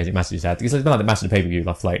these amazing matches he's had. Because it's been like the match in the pay-per-view,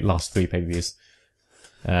 like last 3 pay-per-views.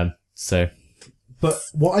 So. But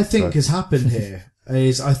what I think has happened here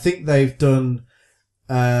is I think they've done,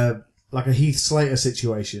 like a Heath Slater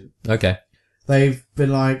situation. Okay. They've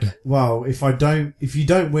been like, well, if you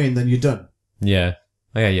don't win, then you're done. Yeah.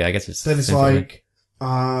 Okay, yeah, I guess it's... Then it's like,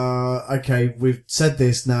 okay, we've said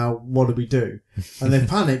this, now what do we do? And they've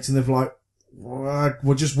panicked and they've like,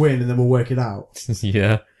 we'll just win and then we'll work it out.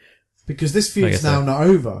 Yeah. Because this feud's now not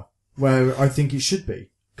over, where I think it should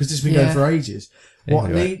be. Because it's been going for ages.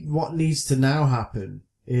 Yeah, What needs to now happen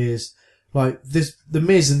is, like, the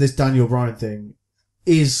Miz and this Daniel Bryan thing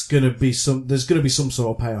is gonna be there's gonna be some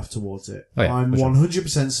sort of payoff towards it. Oh, yeah, I'm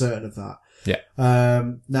 100% certain of that. Yeah.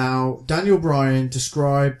 Now, Daniel Bryan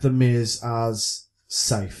described the Miz as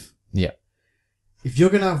safe. Yeah. If you're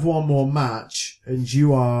gonna have one more match and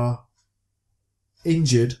you are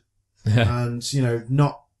injured and,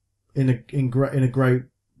 not in a great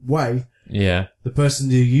way, yeah, the person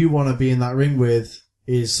who you want to be in that ring with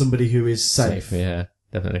is somebody who is safe. Yeah,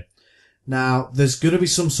 definitely. Now, there's going to be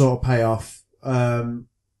some sort of payoff.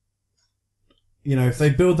 If they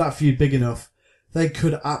build that feud big enough, they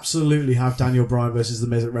could absolutely have Daniel Bryan versus The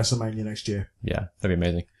Miz at WrestleMania next year. Yeah, that'd be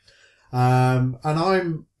amazing.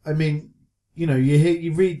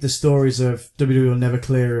 You read the stories of WWE will never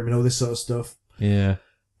clear him and all this sort of stuff. Yeah.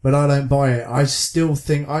 But I don't buy it. I still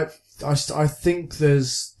think, I think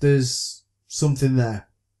there's something there.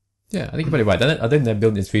 Yeah, I think you're probably right. I think they're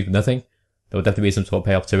building this feud for nothing. There will definitely be some sort of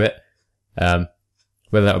payoff to it.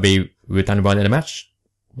 Whether that will be with Daniel Bryan in a match,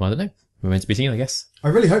 well, I don't know. Remains to be seen, I guess. I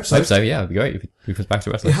really hope so. Hope so, yeah. It'd be great if he comes back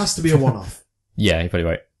to wrestling. It has to be a one-off. Yeah, you're probably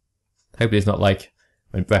right. Hopefully it's not like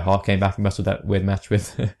when Bret Hart came back and wrestled that weird match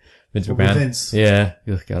with Vince McMahon. Vince. Yeah.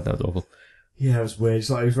 Oh, God, that was awful. Yeah, it was weird. It's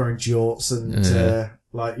like he was wearing jorts and,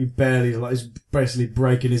 he's basically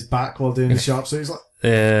breaking his back while doing the sharp. So he's like...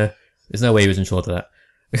 Yeah. There's no way he was in short of that.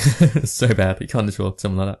 It's so bad. He can't control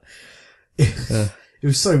something like that. It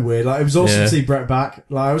was so weird. Like, it was awesome to see Bret back.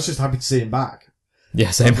 Like, I was just happy to see him back.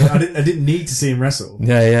 Yeah, same. I didn't need to see him wrestle.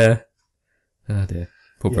 Yeah. Oh dear.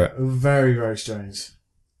 Poor Bret. Very, very strange.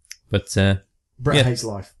 But, Bret hates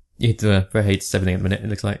life. Yeah, Bret hates everything at the minute, it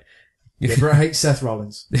looks like. Yeah, Bret hates Seth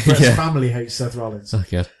Rollins. Bret's family hates Seth Rollins. Oh,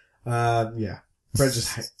 God. Yeah.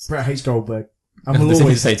 Bret hates Goldberg. And will always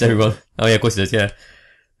always hates everyone. Oh, yeah, of course he does, yeah.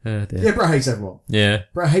 Oh, dear. Yeah, Bret hates everyone. Yeah.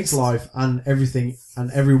 Bret hates life and everything and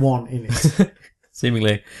everyone in it.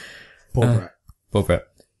 Seemingly. Poor Bret.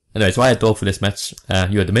 Anyway, so I had Dolph for this match.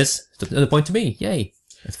 You had The Miz. It's another point to me. Yay.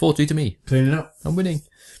 It's 4-2 to me. Cleaning up. I'm winning.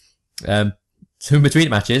 So in between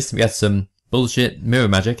matches, we had some bullshit mirror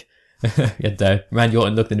magic. We had Randy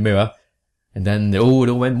Orton looked in the mirror, and then it all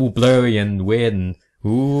went all blurry and weird and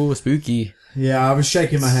spooky. Yeah, I was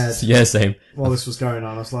shaking my head. Yeah, same. While this was going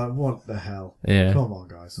on, I was like, what the hell? Yeah. Come on,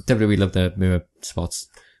 guys. WWE love the mirror spots.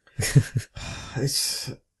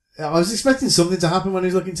 I was expecting something to happen when he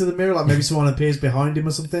was looking to the mirror, like maybe someone appears behind him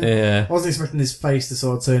or something. Yeah. I wasn't expecting his face to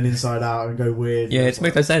sort of turn inside out and go weird. Yeah, it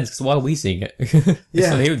makes no sense, because why are we seeing it?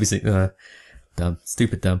 Yeah. He would be seeing dumb.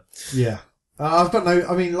 Stupid dumb. Yeah. I've got like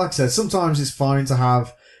I said, sometimes it's fine to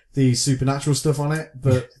have the supernatural stuff on it,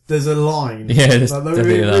 but there's a line. Yeah, there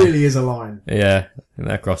really is a line. Yeah,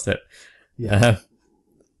 and I crossed it. Yeah.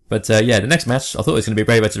 But yeah, the next match, I thought it was going to be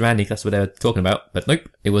Bray versus Randy. That's what they were talking about. But nope.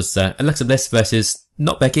 It was Alexa Bliss versus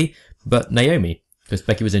not Becky, but Naomi. Because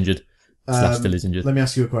Becky was injured. Slash still is injured. Let me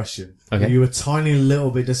ask you a question. Okay. You were a tiny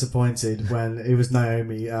little bit disappointed when it was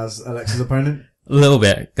Naomi as Alexa's opponent? A little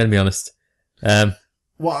bit, gonna be honest. Well,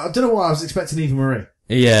 I don't know what I was expecting Eva Marie.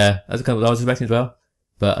 Yeah, that's kind of what I was expecting as well.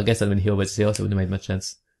 But I guess that would have been heel versus heel, so it wouldn't have made much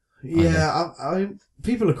sense. Yeah, I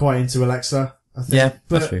people are quite into Alexa, I think. Yeah,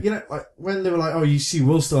 but that's true. you know, like when they were like, "Oh, she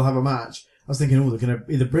will still have a match," I was thinking, "Oh, they're going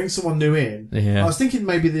to either bring someone new in." Yeah. I was thinking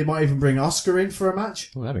maybe they might even bring Oscar in for a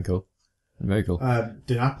match. Oh, that'd be cool. Very cool.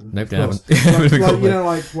 Didn't happen. Nope, didn't happen. Like, Cool, you know,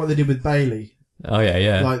 like what they did with Bailey. Oh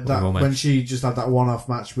yeah. Like that when she just had that one-off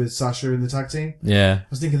match with Sasha in the tag team. Yeah. I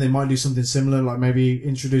was thinking they might do something similar, like maybe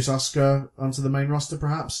introduce Oscar onto the main roster,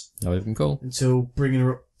 perhaps. That would have been cool. Until bringing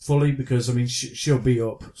her up fully, because I mean she'll be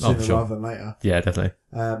up sooner rather than later. Yeah, definitely.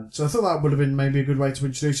 So I thought that would have been maybe a good way to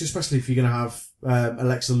introduce, especially if you're going to have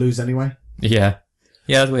Alexa lose anyway. Yeah.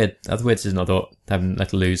 Yeah, that's weird. That's a weird decision, I thought, having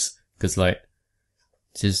Alexa lose, because like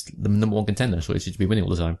she's the number one contender, so she should be winning all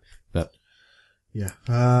the time. But yeah,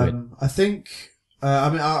 I think.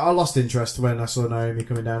 I mean, I lost interest when I saw Naomi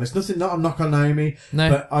coming down. It's not a knock on Naomi,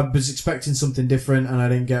 but I was expecting something different and I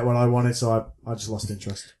didn't get what I wanted, so I just lost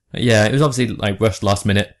interest. Yeah, it was obviously like rushed last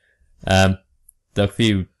minute. There were a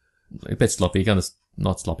few, a bit sloppy, kind of,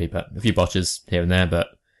 not sloppy, but a few botches here and there, but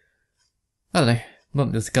I don't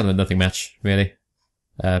know. It's kind of a nothing match, really.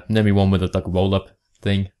 Naomi won with like a roll up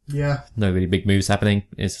thing. Yeah. No really big moves happening.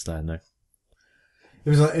 It's just, I don't know. It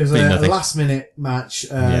was a last minute match,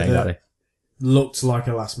 yeah, exactly. Looked like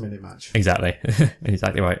a last minute match. Exactly.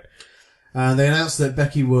 Exactly right. And they announced that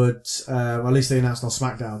Becky would, at least they announced on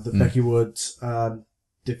SmackDown, that Becky would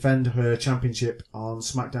defend her championship on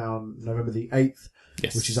SmackDown November the 8th,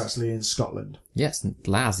 which is actually in Scotland. Yes,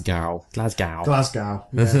 Glasgow. Yeah.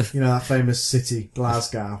 You know, that famous city,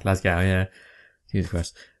 Glasgow. Glasgow, yeah. Jesus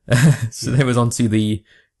Christ. So they was on to the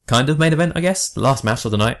kind of main event, I guess. The last match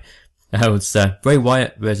of the night. It was Bray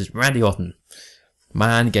Wyatt versus Randy Orton.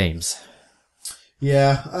 Man games.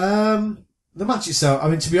 Yeah, the match itself, I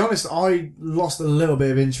mean, to be honest, I lost a little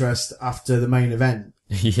bit of interest after the main event.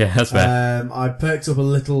 Yeah, that's fair. I perked up a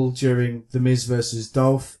little during The Miz versus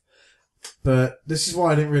Dolph, but this is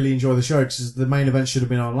why I didn't really enjoy the show, because the main event should have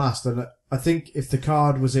been on last, and I think if the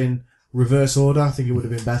card was in reverse order, I think it would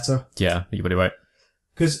have been better. Yeah, you're probably right.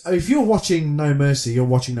 Because if you're watching No Mercy, you're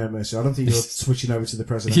watching No Mercy. I don't think you're switching over to the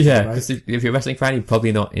president. Yeah, because if you're a wrestling fan, you're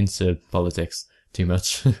probably not into politics too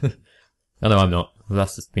much. I know I'm not.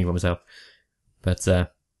 That's just being by myself. But,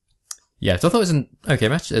 yeah, so I thought it was an okay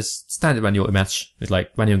match. It's standard Randy Orton match. It's like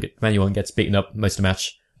Randy Orton gets beaten up most of the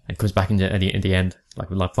match and comes back in the end, like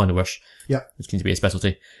with like final rush. Yeah. Which seems to be a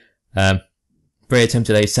specialty. Bray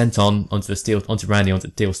attempted a senton onto Randy onto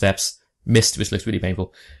the steel steps. Missed, which looks really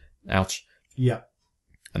painful. Ouch. Yeah.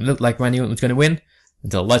 And it looked like Randy Orton was going to win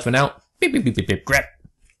until the lights went out. Beep, beep, beep, beep, beep, grab.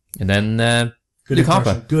 And then, Luke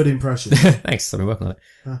Harper. Good impression. Thanks, I've been working on it.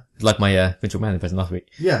 It's like my Vince McMahon impression last week.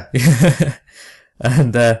 Yeah.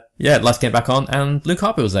 And yeah, lights came back on, and Luke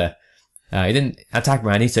Harper was there. He didn't attack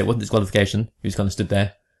Randy, so it wasn't disqualification. He just kind of stood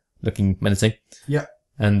there, looking menacing. Yeah.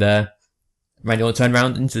 And Randy Orton turned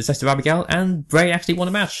around into the Sister of Abigail, and Bray actually won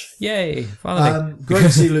a match. Yay! Finally. Great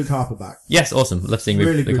to see Luke Harper back. Yes, awesome. Love seeing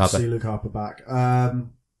really Luke Harper. Really good to see Luke Harper back.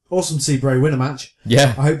 Awesome to see Bray win a match.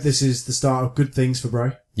 Yeah. I hope this is the start of good things for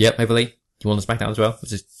Bray. Yep, hopefully. He won the SmackDown as well,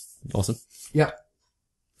 which is awesome. Yeah.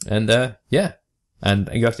 And, yeah. And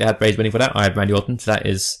you actually had Bray's winning for that. I had Randy Orton, so that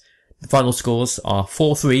is, the final scores are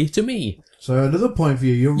 4-3 to me. So another point for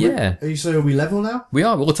you. Are you saying we level now? We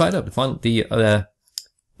are, we're all tied up. The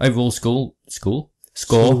overall score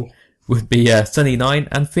would be, Sonny 9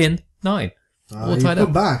 and Finn 9. All tied up.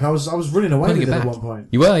 Come back. I was running away with it at one point.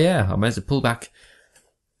 You were, yeah. I managed to pull back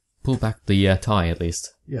the, tie at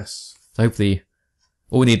least. Yes. So hopefully,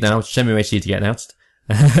 all we need now is Shenmue HD to get announced.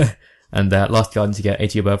 And Last Guardian to get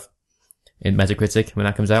 80 above in Metacritic when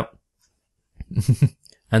that comes out.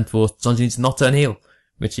 And for Sonny to not turn heel,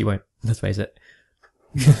 which he won't, let's face it.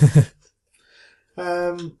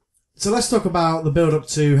 So let's talk about the build up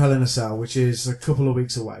to Hell in a Cell, which is a couple of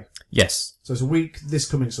weeks away. Yes. So it's a week this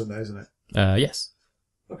coming Sunday, isn't it? Yes.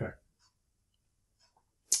 Okay.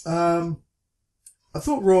 I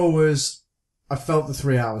thought Raw I felt the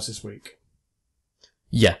 3 hours this week.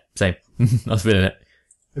 Yeah, same. I was feeling it.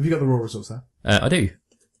 Have you got the Raw results there? I do.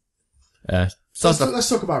 Let's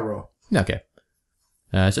talk about Raw. Okay.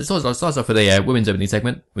 So it starts off with a women's opening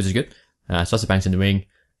segment, which is good. Sasha Banks in the ring,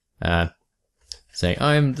 saying,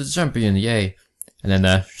 "I'm the champion, yay!" And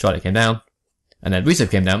then Charlotte came down, and then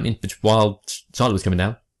Rusev came down while Charlotte was coming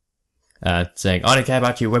down, saying, I don't care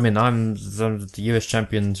about you women, I'm the US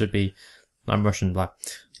champion, I'm Russian, blah.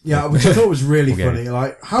 Yeah, which I thought was really funny.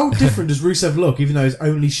 Like, how different does Rusev look, even though he's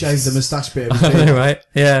only shaved the moustache bit of his beard? I know, right?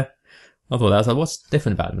 Yeah. I thought that. I was like, what's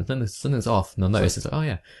different about him? Then something's off, and I noticed, it's like, oh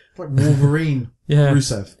yeah. It's like Wolverine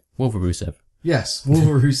Rusev. Rusev. Yes,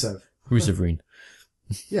 Wolverine Rusev. Ruseverine.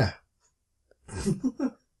 Yeah.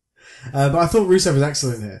 But I thought Rusev was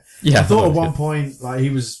excellent here. Yeah. I thought at one point, like, he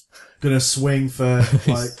was gonna swing for,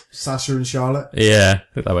 like, Sasha and Charlotte. Yeah,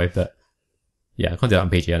 look that way, but yeah, I can't do that on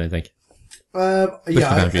PG, I don't think. I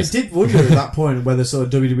did wonder at that point whether sort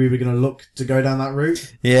of WWE were going to look to go down that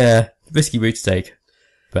route. Yeah, risky route to take.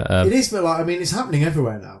 But it is, but like, I mean, it's happening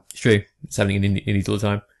everywhere now. It's true. It's happening in indies all the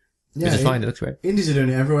time. Yeah, which is fine. It looks great. Indies are doing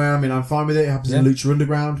it everywhere. I mean, I'm fine with it. It happens in Lucha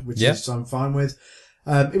Underground, which is I'm fine with.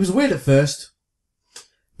 It was weird at first,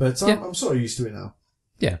 but I'm sort of used to it now.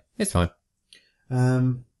 Yeah, it's fine.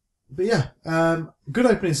 But yeah, good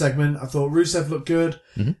opening segment. I thought Rusev looked good.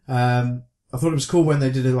 Mm-hmm. I thought it was cool when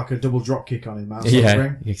they did like a double drop kick on him outside the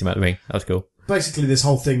ring. He kicked him out the ring. That was cool. Basically, this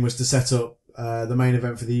whole thing was to set up the main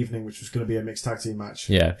event for the evening, which was going to be a mixed tag team match.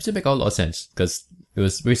 Yeah, which would make a lot of sense because it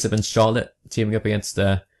was Rusev and Charlotte teaming up against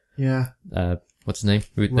what's his name?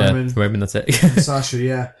 Roman. That's it. Sasha.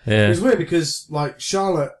 Yeah. It was weird because like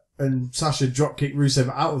Charlotte and Sasha drop kicked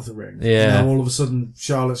Rusev out of the ring. Yeah. And now all of a sudden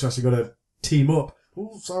Charlotte's actually got to team up.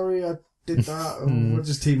 Oh, sorry, I did that. We'll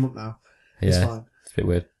just team up now. It's fine. It's a bit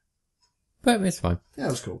weird. But it's fine. Yeah,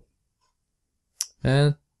 it was cool.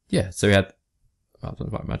 So we had... Oh, the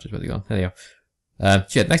right matches, where they gone? There they are.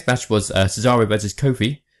 Next match was Cesaro versus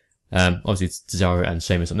Kofi. Obviously, it's Cesaro and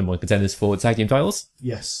Sheamus are number one contenders for tag team titles.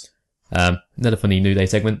 Yes. Another funny New Day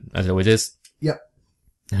segment, as it always is. Yep.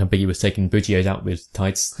 Biggie was taking Butchios out with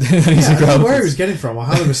tights. I don't know where he was getting from or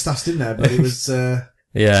how they were stashed in there, but it was...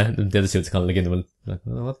 Yeah, the other two were kind of looking at them like,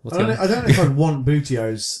 what's going on? I don't know if I'd want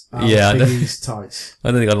Butchios out of Biggie's tights.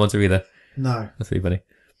 I don't think I'd want to either. No. That's pretty funny.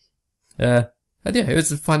 It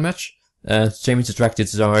was a fun match. Sheamus distracted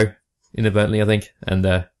Cesaro inadvertently, I think, and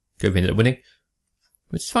Kofi ended up winning,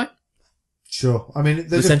 which is fine. Sure. I mean,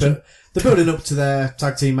 they're building up to their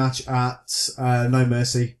tag team match at No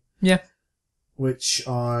Mercy. Yeah. Which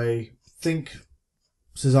I think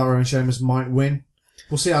Cesaro and Sheamus might win.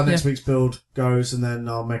 We'll see how next week's build goes, and then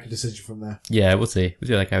I'll make a decision from there. Yeah, we'll see. We'll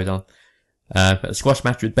see how that carries on. A squash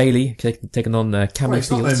match with Bayley taking on Cammy Fields.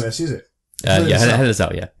 It's not No Mercy, is it? Hell in a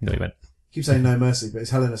Cell, yeah. You know what you meant. Keep saying No Mercy, but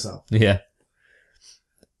it's Hell in a Cell. Yeah.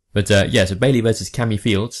 But, so Bayley versus Cammy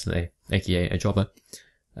Fields, aka a jobber.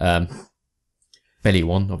 Bayley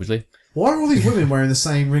won, obviously. Why are all these women wearing the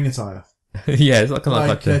same ring attire? Yeah, it's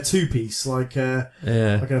like a two-piece, like a...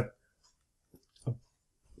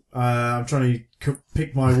 I'm trying to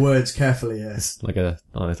pick my words carefully here. It's like a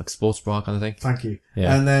sports bra kind of thing. Thank you.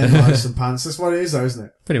 Yeah. And then like some pants. That's what it is though, isn't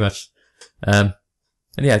it? Pretty much. And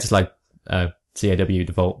yeah, just like, CAW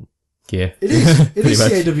default gear. It is. It is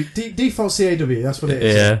CAW. Default CAW. That's what it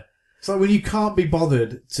is. Yeah. It's like when you can't be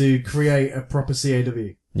bothered to create a proper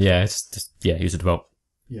CAW. Yeah, it's just, use the default.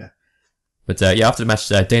 Yeah. But, after the match,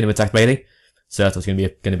 Dana attacked Bayley. So that's going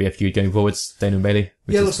to be a feud going forwards, Dana and Bayley.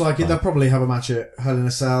 Yeah, looks like it. They'll probably have a match at Hell in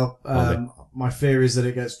a Cell. My fear is that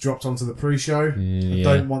it gets dropped onto the pre-show. I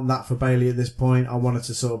don't want that for Bayley at this point. I want her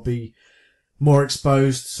to sort of be more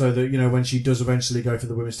exposed so that, when she does eventually go for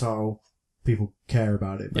the women's title, people care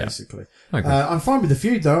about it, basically. Yeah. I'm fine with the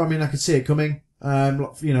feud, though. I mean, I could see it coming.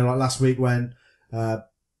 Like last week when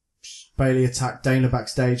Bayley attacked Dana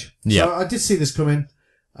backstage. Yeah. So I did see this coming,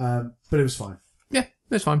 but it was fine. Yeah, it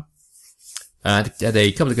was fine. Had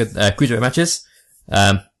a couple of good cruiserweight matches. We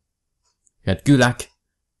had Gulak,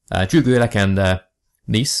 Drew Gulak and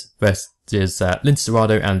Nice versus Lince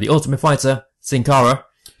Dorado and the Ultimate Fighter, Sin Cara,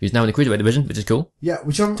 who's now in the cruiserweight division, which is cool. Yeah,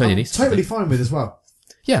 which I'm totally fine with as well.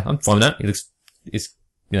 Yeah, I'm fine with that.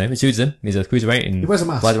 It suits him. He's a cruiserweight and he wears a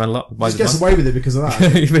mask. Flies around a lot. He gets away with it because of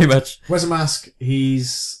that. Pretty much. Wears a mask.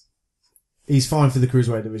 He's fine for the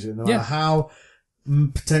cruiserweight division, no matter how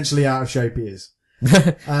potentially out of shape he is.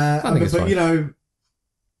 What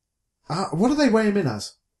do they weigh him in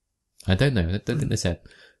as? I don't know. I don't think they said.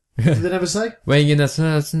 Did they never say? Weighing in at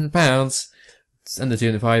 1,000 pounds. It's under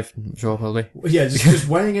 205, I'm sure, probably. Yeah, just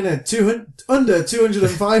weighing in at under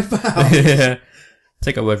 205 pounds. Yeah.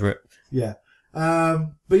 Take our word for it. Yeah.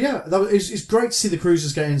 But yeah, it's great to see the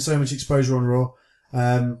cruisers getting so much exposure on Raw.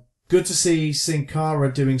 Good to see Sin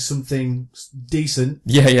Cara doing something decent.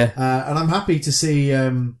 Yeah. And I'm happy to see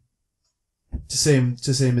him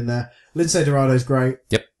in there. Lince Dorado's great.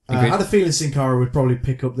 Yep. I had a feeling Sin Cara would probably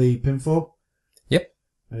pick up the pinfall. Yep.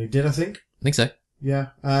 And he did, I think. I think so. Yeah.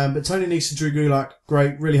 But Tony Nese and Drew Gulak,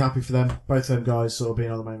 great. Really happy for them. Both of them guys sort of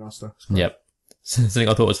being on the main roster. Yep. something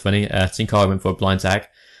I thought was funny. Sin Cara went for a blind tag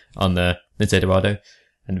on the Lince Dorado,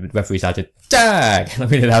 and the referee shouted, "Tag!"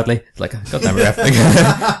 really loudly. It's like, God damn it, ref.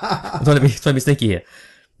 I'm trying to be sneaky here.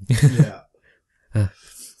 Yeah.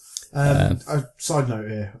 A side note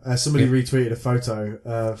here. Somebody retweeted a photo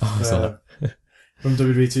of, from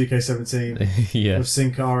WWE 2K17 of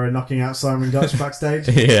Sin Cara knocking out Simon Gotch backstage.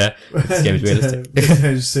 Yeah. This game is realistic. This game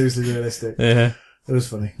is seriously realistic. Yeah. It was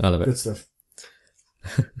funny. I love it. Good stuff.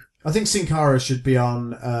 I think Sin Cara should be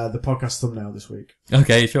on the podcast thumbnail this week.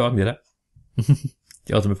 Okay, sure, I can do that.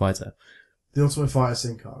 The Ultimate Fighter. The Ultimate Fighter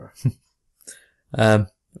Sin Cara.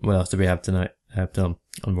 What else do we have tonight? On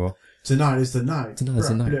Raw. Tonight is the night. Tonight is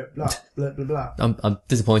the night. Blah, blah, blah, blah. I'm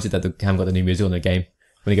disappointed that they haven't got the new music on the game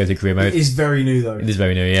when you go to career mode. It is very new though. It is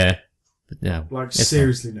very new, yeah. But yeah. Like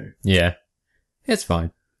seriously new. Yeah. It's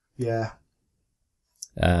fine. Yeah.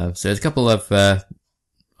 So there's a couple of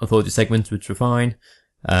authority segments which were fine.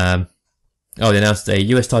 They announced a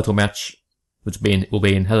US title match which will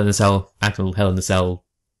be in Hell in a Cell, actual Hell in a Cell.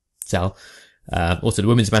 Also the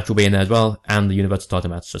women's match will be in there as well, and the Universal title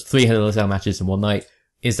match. Just 3 Hell in a Cell matches in one night.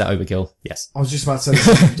 Is that overkill? Yes. I was just about to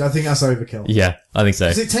say, I think that's overkill. Yeah, I think so.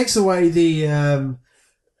 Because it takes away the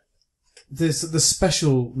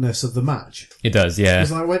specialness of the match. It does, yeah.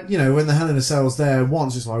 It's like when the Hell in a Cell's there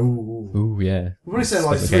once, it's like ooh, yeah. When I say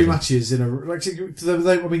like 3 matches in a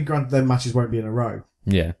granted, their matches won't be in a row.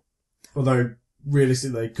 Yeah. Although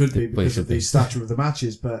realistically they could be because of the stature of the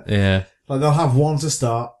matches, but yeah, like they'll have one to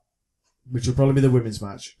start, which will probably be the women's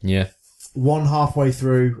match. Yeah. One halfway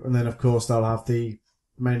through, and then of course they'll have the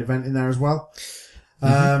main event in there as well.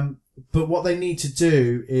 Mm-hmm. But what they need to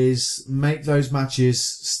do is make those matches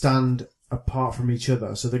stand apart from each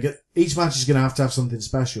other. So each match is going to have something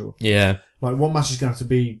special. Yeah. Like one match is going to have to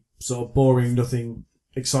be sort of boring, nothing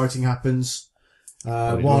exciting happens.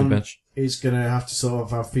 One is going to have to sort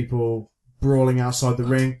of have people brawling outside the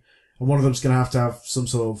ring. And one of them's going to have some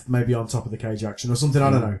sort of maybe on top of the cage action or something.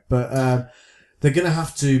 I don't know. But they're going to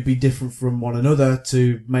have to be different from one another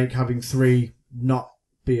to make having 3 not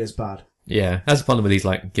be as bad. Yeah, that's the problem with these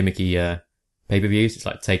like gimmicky pay-per-views. It's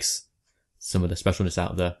like takes some of the specialness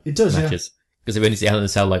out of the matches. Because if we only see Hell in a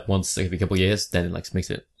Cell like once every couple of years, then it like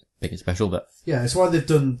makes it big and special. But yeah, it's why they've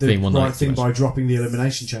done the right thing by dropping the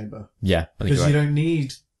Elimination Chamber. Yeah, because you don't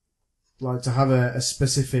need like to have a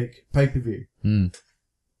specific pay-per-view.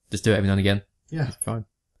 Just do it every now and again. Yeah, it's fine.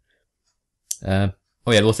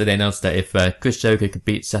 Also they announced that if Chris Jericho could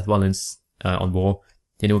beat Seth Rollins on Raw,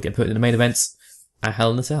 then he will get put in the main events at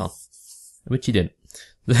Hell in a Cell, which he didn't.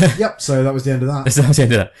 Yep, so that was the end of that. So that was the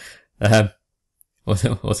end of that.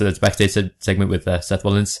 Also there's a backstage segment with Seth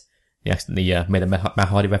Rollins. He accidentally made a Matt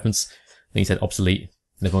Hardy reference. And he said obsolete.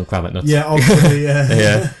 And everyone crowd went nuts. Yeah, obsolete, yeah.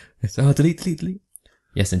 Yeah. So, delete.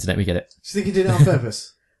 Yes, internet, we get it. Do you think he did it on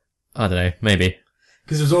purpose? I don't know, maybe.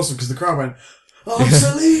 Because it was awesome, because the crowd went,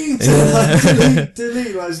 obsolete! Like,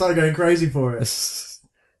 delete. Like, started going crazy for it.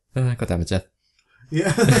 God damn it, Jeff.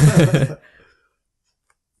 Yeah.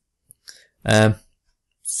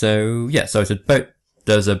 So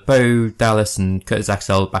there's a Bo Dallas and Curtis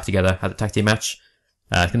Axel back together, had a tag team match.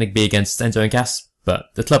 It's going to be against Enzo and Cass, but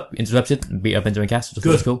the club interrupted and beat up Enzo and Cass, which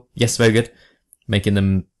was cool. Yes, very good. Making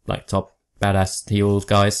them like top badass heels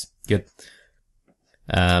guys. Good.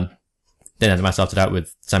 Then had a match after that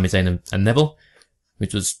with Sami Zayn and Neville,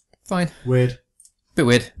 which was fine. Weird. Bit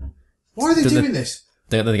weird. Why are they doing this?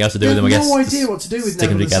 They got nothing else to do with them, I guess. They have no idea what to do with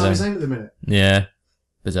Neville and Sami Zayn at the minute. Yeah.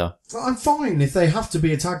 Bizarre. Well, I'm fine if they have to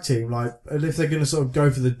be a tag team, like, if they're going to sort of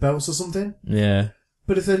go for the belts or something. Yeah.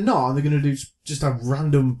 But if they're not, and they're going to just have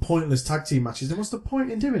random pointless tag team matches, then what's the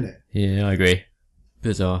point in doing it? Yeah, I agree.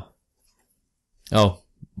 Bizarre. Oh,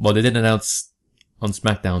 well, they did announce on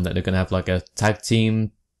SmackDown that they're going to have like a tag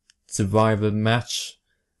team Survivor match.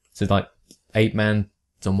 So like 8 man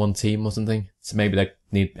on one team or something. So maybe they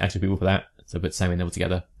need actual people for that. So put Sami and Neville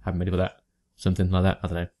together, have them ready for that. Something like that. I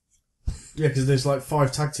don't know. Yeah, because there's like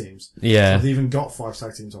 5 tag teams. Yeah. They've even got 5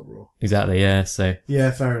 tag teams on Raw. Exactly, yeah, so.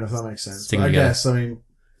 Yeah, fair enough, that makes sense. But I guess,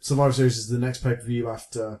 Survivor Series is the next pay-per-view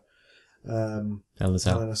after Hell in a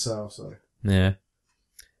Cell, so. Yeah.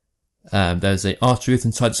 There's a R-Truth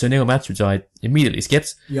and Titus O'Neil match, which I immediately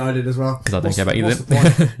skipped. Yeah, I did as well. Because I don't care about either of them.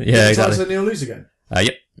 What's the point? Yeah, did exactly. Titus O'Neil lose again?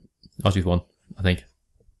 Yep. R-Truth won, I think.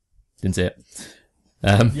 Didn't see it.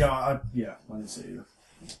 I didn't see it either.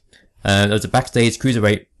 There was a backstage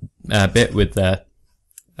cruiserweight bit with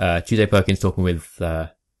TJ Perkins talking with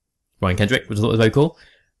Ryan Kendrick, which I thought was very cool.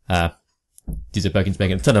 TJ Perkins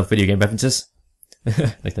making a ton of video game references.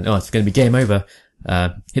 Like, it's going to be game over.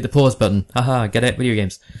 Hit the pause button. Haha, get it? Video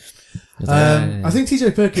games. I think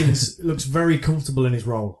TJ Perkins looks very comfortable in his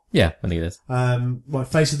role. Yeah, I think it is. Like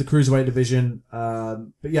face of the cruiserweight division.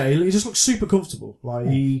 But yeah, he just looks super comfortable. Like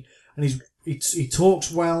he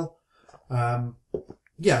talks well.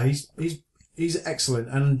 Yeah, he's excellent,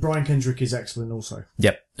 and Brian Kendrick is excellent also.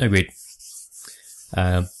 Yep, agreed.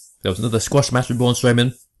 There was another squash match with Braun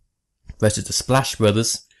Strowman versus the Splash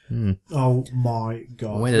Brothers. Oh my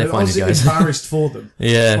god! Where did they find these guys? I was embarrassed for them.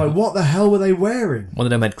 Yeah. Like, what the hell were they wearing? One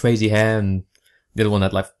of them had crazy hair, and the other one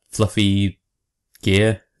had like fluffy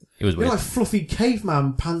gear. It was weird. They're like fluffy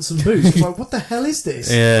caveman pants and boots. I was like, what the hell is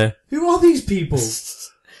this? Yeah. Who are these people?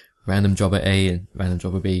 Random jobber A and random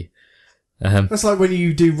jobber B. That's like when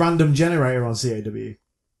you do random generator on CAW.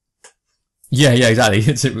 Yeah, exactly.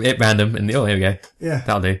 It's it random, and here we go. Yeah.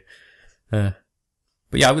 That'll do.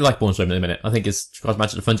 But yeah, we like Braun Strowman in a minute. I think his squash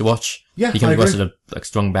matches are fun to watch. Yeah, he comes across as a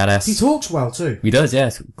strong badass. He talks well too. He does, yeah.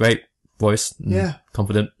 It's great voice. Yeah.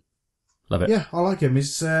 Confident. Love it. Yeah, I like him.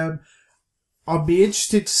 He's, I'd be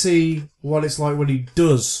interested to see what it's like when he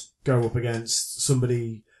does go up against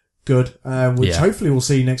somebody good, which hopefully we'll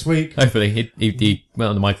see next week. Hopefully. He went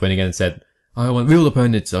on the microphone again and said, I want real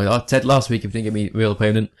opponents. I said last week, if you didn't get me a real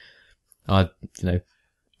opponent, I'd,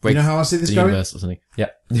 break you know how I see this the going? universe or something. Yeah.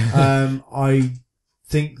 I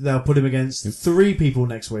think they'll put him against 3 people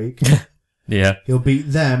next week. Yeah. He'll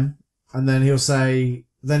beat them, and then he'll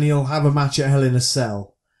have a match at Hell in a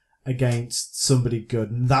Cell against somebody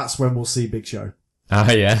good, and that's when we'll see Big Show.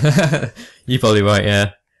 Yeah. You're probably right,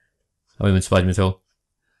 yeah. I wouldn't surprise me at all.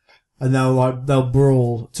 And they'll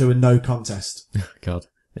brawl to a no contest. God.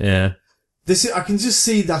 Yeah. I can just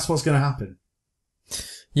see that's what's going to happen.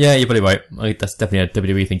 Yeah, you're probably right. I think that's definitely a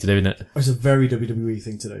WWE thing to do, isn't it? It's a very WWE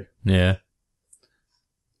thing to do. Yeah.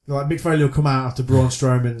 Like, Mick Foley will come out after Braun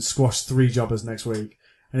Strowman squash 3 jobbers next week,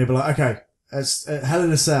 and he'll be like, okay, at Hell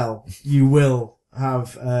in a Cell, you will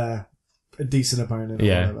have a decent opponent or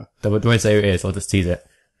whatever. They won't say who it is, I'll just tease it.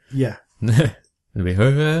 Yeah. It'll be,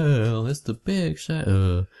 well, it's the Big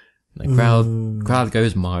Show. The crowd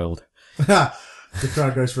goes mild. The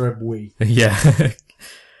crowd goes for a wee. Yeah.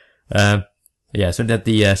 So we had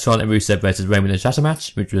the Charlotte and Rusev versus Roman and Shatter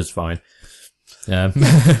match, which was fine.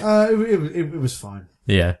 It was fine.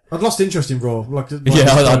 Yeah. I'd lost interest in Raw. I was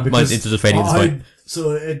into the training at this point.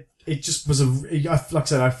 So it just was like I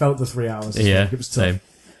said, I felt the 3 hours. Yeah. It was tough. Same.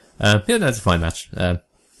 It's a fine match.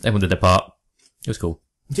 Everyone did their part. It was cool.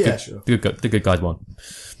 Yeah, sure. The good guys won.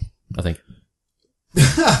 I think.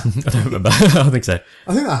 I don't remember. I think so.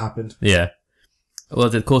 I think that happened. Yeah. Well,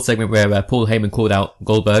 the call segment where Paul Heyman called out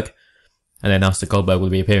Goldberg and announced that Goldberg will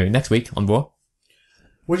be appearing next week on Raw.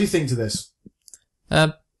 What do you think to this? I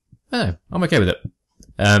don't know. I'm okay with it.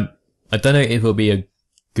 I don't know if it will be a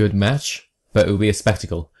good match, but it will be a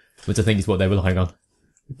spectacle, which I think is what they were relying on.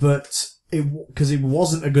 But because it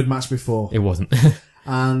wasn't a good match before. It wasn't.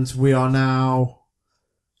 And we are now,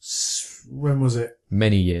 when was it?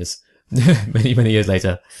 Many years. many years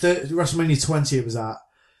later. WrestleMania 20 it was at.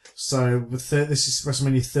 So this is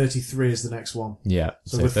WrestleMania 33 is the next one. Yeah.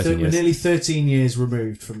 So we're nearly 13 years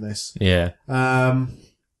removed from this. Yeah. I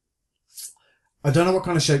don't know what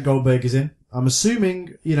kind of shape Goldberg is in. I'm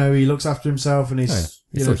assuming, he looks after himself and he's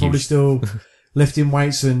probably still lifting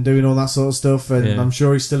weights and doing all that sort of stuff. And I'm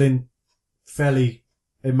sure he's still in fairly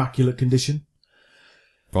immaculate condition.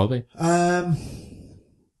 Probably.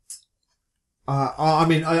 I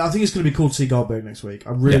think it's going to be cool to see Goldberg next week.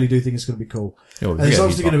 I really do think it's going to be cool. And he's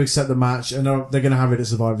obviously going to accept the match, and they're going to have it at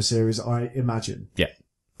Survivor Series, I imagine. Yeah,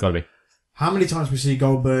 gotta be. How many times we see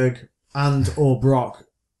Goldberg and or Brock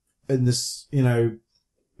in this, in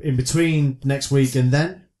between next week and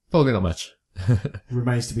then? Probably not much.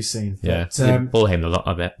 Remains to be seen. Yeah, Paul Heyman a lot,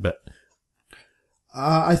 I bet, but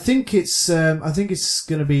I think it's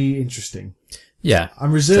going to be interesting. Yeah,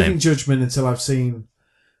 I'm reserving judgment until I've seen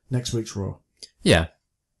next week's Raw. Yeah.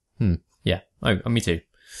 Yeah. Oh, me too.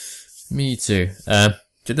 Me too. So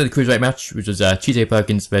did the cruiserweight match, which was TJ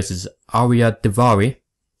Perkins versus Arya Daivari,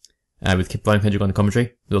 with Brian Kendrick on the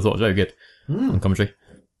commentary. I thought it was very good on commentary.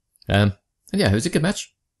 And yeah, it was a good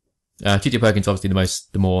match. TJ Perkins obviously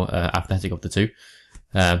the more athletic of the two.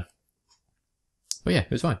 But yeah,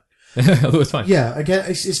 it was fine. I thought it was fine. Yeah, again,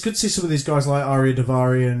 it's good to see some of these guys like Arya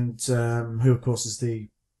Daivari and who of course is the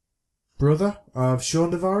brother of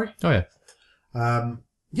Sean Daivari. Oh yeah.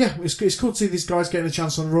 Yeah, it's cool to see these guys getting a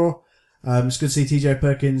chance on Raw. It's good to see TJ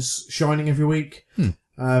Perkins shining every week.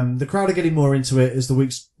 The crowd are getting more into it as the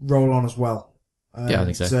weeks roll on as well. Yeah, I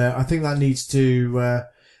think so. I think that needs to,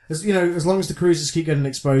 as long as the cruisers keep getting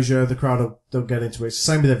exposure, the crowd they'll get into it. It's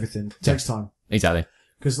the same with everything. It takes time. Exactly.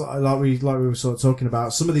 because like we were sort of talking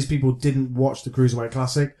about, some of these people didn't watch the Cruiserweight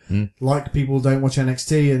Classic, like people don't watch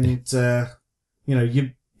NXT, and you know,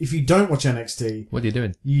 if you don't watch NXT, what are you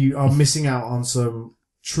doing? You are missing out on some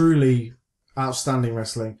truly outstanding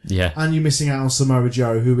wrestling. Yeah, and you're missing out on Samoa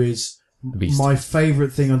Joe, who is my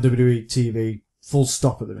favourite thing on WWE TV. Full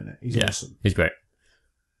stop at the minute. He's awesome. He's great.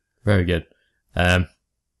 Very good. So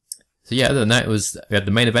yeah, other than that, we had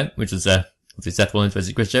the main event, which was obviously Seth Rollins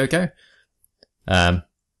versus Chris Jericho. And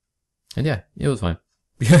yeah, it was fine.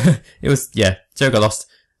 Jericho lost.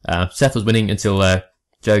 Seth was winning until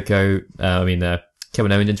Kevin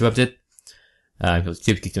Owens interrupted. He was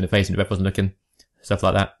super kicked in the face and the ref wasn't looking. Stuff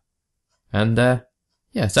like that. And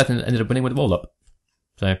Seth ended up winning with a roll up.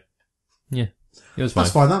 So yeah. It was fine.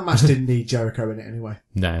 That's fine. That match didn't need Jericho in it anyway.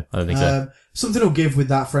 No, I don't think so. Something will give with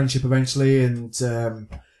that friendship eventually, and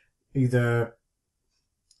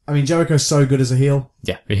Jericho's so good as a heel.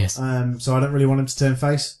 Yeah, he is. So I don't really want him to turn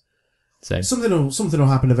face. Same. Something will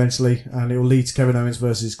happen eventually, and it will lead to Kevin Owens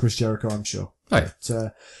versus Chris Jericho, I'm sure. Oh,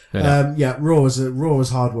 yeah. Raw was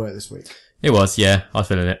hard work this week. It was, yeah. I was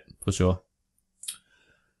feeling it for sure.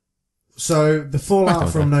 So the fallout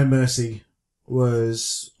from No Mercy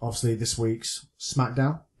was obviously this week's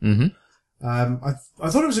SmackDown. Mm-hmm. I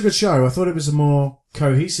thought it was a good show. I thought it was a more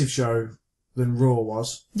cohesive show than Raw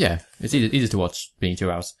was. Yeah, it's easy to watch being 2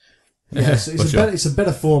 hours. Yes, it's a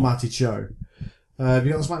better formatted show. Have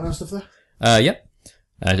you got the SmackDown stuff there? Yep.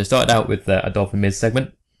 Just started out with a Dolph and Miz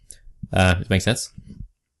segment, which makes sense.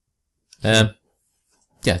 So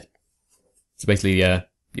basically, it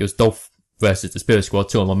was Dolph versus the Spirit Squad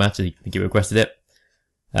 2-on-1 match. I think you requested it.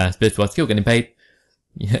 Spirit Squad still getting paid.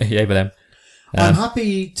 Yeah, for them. I'm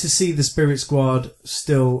happy to see the Spirit Squad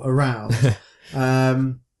still around.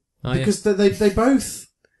 Because they both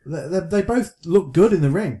look good in the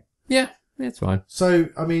ring. Yeah, it's fine. So,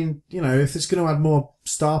 if it's going to add more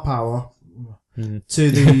star power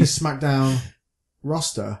to the SmackDown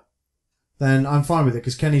roster, then I'm fine with it,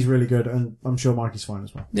 because Kenny's really good, and I'm sure Mikey's fine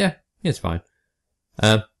as well. Yeah, it's fine.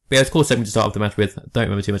 But yeah, it's a cool segment to start off the match with. I don't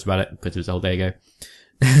remember too much about it, because it was a whole day ago.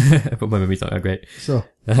 But my memory's not that great. Sure.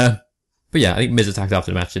 But yeah, I think Miz attacked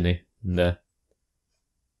after the match, didn't he? And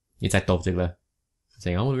he attacked Dolph Ziggler,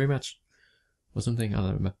 saying, I want a rematch. Or something, I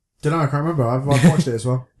don't remember. Don't know, I can't remember. I've watched it as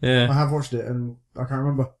well. Yeah. I have watched it, and I can't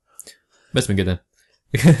remember. Must have been good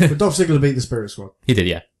then. But Dolph Ziggler beat the Spirit Squad. He did,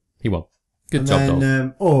 yeah. He won. Good job,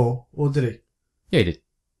 Dolph. Or did he? Yeah, he did.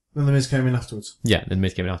 Then the Miz came in afterwards. Yeah, then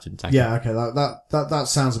Miz came in after and attacked. Yeah, okay, that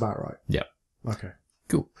sounds about right. Yeah. Okay.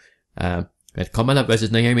 Cool. We had Carmella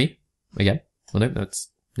versus Naomi. Again. Well, no,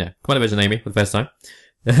 Carmella versus Naomi for the first time.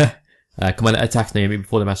 Carmella attacked Naomi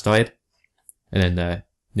before the match started. And then,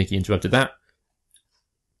 Nikki interrupted that.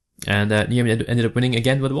 And, Naomi ended up winning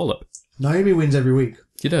again with a roll-up. Naomi wins every week.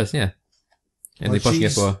 She does, yeah. And they're pushing her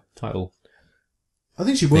for a title. I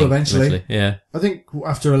think she will eventually. Yeah. I think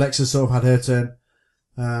after Alexa sort of had her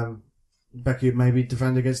turn, Becky would maybe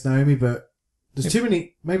defend against Naomi, but there's too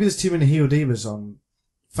many heel divas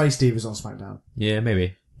face divas on SmackDown. Yeah,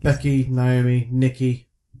 maybe. Becky, Naomi, Nikki.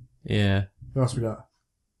 Yeah. Who else we got?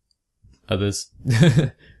 Others.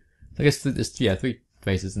 I guess there's, 3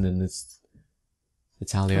 faces, and then there's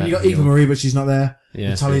Natalia. And you got Eva Marie, but she's not there.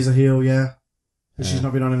 Yeah. Natalia's a heel, yeah. And she's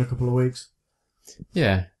not been on in a couple of weeks.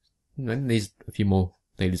 Yeah. There's a few more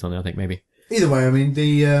ladies on there, I think, maybe. Either way,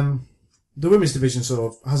 the women's division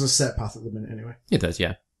sort of has a set path at the minute anyway. It does,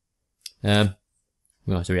 yeah. So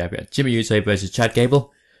we have Jimmy Uso versus Chad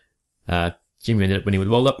Gable. Jimmy ended up winning with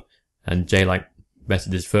a roll-up, and Jay,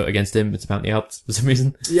 rested his foot against him. It's apparently helped for some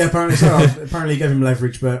reason. Yeah, apparently so. Apparently he gave him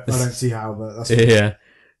leverage, but I don't see how, but that's fine. Yeah.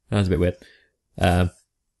 That was a bit weird. So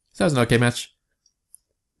that was an okay match.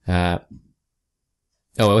 That's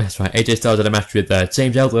right. AJ Styles had a match with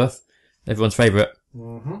James Ellsworth, everyone's favourite.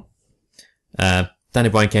 Mm-hmm. Danny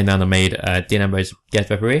Bryan came down and made Dean Ambrose guest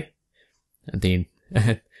referee. And Dean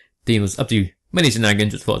was up to many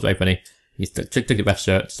shenanigans, just thought it was very funny. He took the ref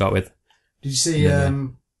shirt to start with. Did you see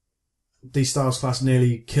D Styles Class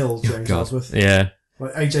nearly killed James Ellsworth? Yeah.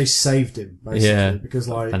 AJ saved him, basically. Yeah. Because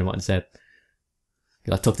Danny Martin said.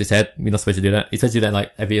 I tucked his head. We're not supposed to do that. He's supposed to do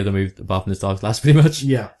that every other move apart from the Styles Clash, pretty much.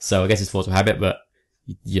 Yeah. So I guess it's force of habit, but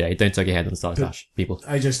yeah, you don't tuck your head on the Styles Clash, people.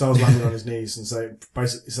 AJ Styles landed on his knees and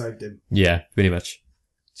basically saved him. Yeah, pretty much.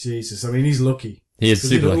 Jesus, he's lucky. He is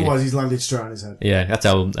super lucky. Otherwise he's landed straight on his head. Yeah, that's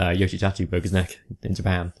how Yoshitatsu broke his neck in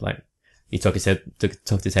Japan. He tucked his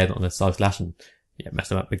head on the Styles Clash and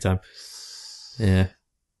messed him up big time. Yeah.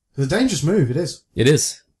 It's a dangerous move, it is. It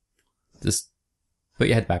is. Just put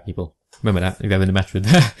your head back, people. Remember that if you're having a match with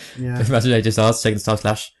AJ Styles, taking the Styles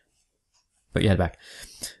Clash. Put your head back.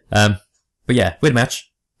 But yeah, weird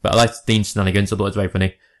match. But I liked Dean's shenanigans. I thought it was very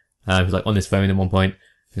funny. He was like on his phone at one point.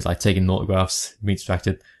 He was like taking autographs, being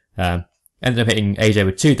distracted. Ended up hitting AJ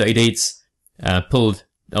with 2 dirty deeds. Pulled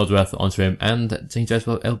Ellsworth onto him, and James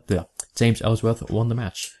Ellsworth won the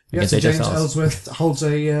match. Yeah, so James Ellsworth holds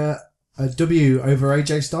a W over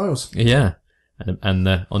AJ Styles. Yeah. And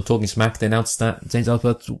on Talking Smack, they announced that James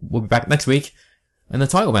Ellsworth will be back next week in the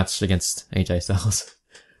title match against AJ Styles.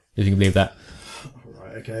 If you can believe that.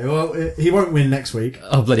 Right, okay. Well, he won't win next week.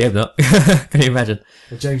 Oh, bloody hope not. Can you imagine?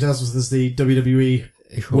 Well, James Ellsworth is the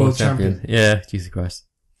WWE World Champion. Yeah, Jesus Christ.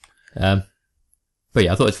 But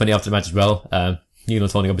yeah, I thought it was funny after the match as well. Neil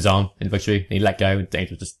was holding up his arm in victory, and he let go, and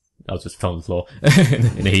James was just fell on the floor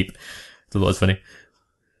in a heap. So I thought it was funny.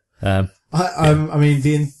 I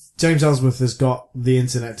mean, James Ellsworth has got the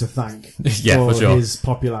internet to thank for sure. his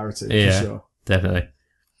popularity, for sure. Definitely.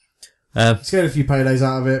 He's getting a few paydays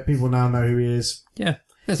out of it. People now know who he is. Yeah,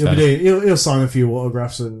 he'll sign a few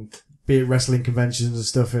autographs and be at wrestling conventions and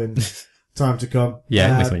stuff in time to come.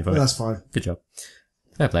 Yeah, makes money for it. That's fine. Good job.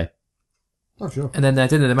 Fair play. Oh, sure. And then the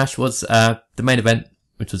dinner of the match was the main event,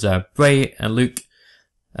 which was Bray and Luke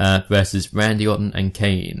versus Randy Orton and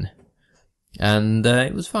Kane. And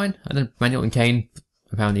it was fine. Randy Orton and Kane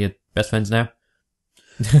apparently are best friends now.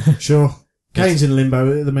 Sure. Kane's in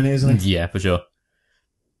limbo at the minute, isn't he? Yeah, for sure.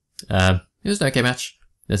 It was an okay match.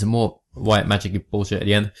 There's some more white magic bullshit at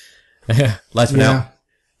the end. Lights went out.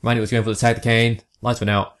 Randy was going for the tag to Kane. Lights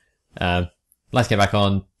went out. Lights came back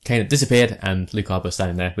on. Kane had disappeared, and Luke Harper was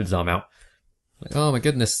standing there with his arm out. Like, oh my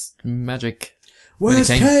goodness, magic. Where's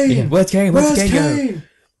Kane? Yeah, where's Kane? Where's Kane go? Kane?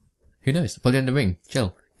 Who knows? Probably in the ring.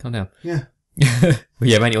 Chill. Calm down. Yeah. But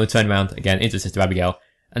yeah, Randy Orton turned around again into Sister Abigail,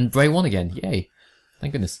 and Bray won again. Yay.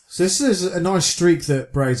 Thank goodness. So this is a nice streak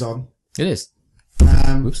that Bray's on. It is.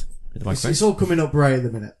 Oops. It's all coming up Bray at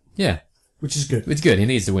the minute. Yeah. Which is good. It's good. He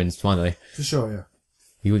needs the wins, finally. For sure, yeah.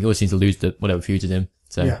 He always seems to lose the whatever feud is him.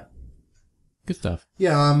 So yeah. Good stuff.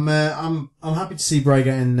 Yeah, I'm happy to see Bray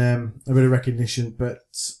getting a bit of recognition, but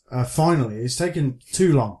finally, it's taken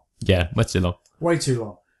too long. Yeah, much too long. Way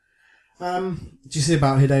too long. Did you see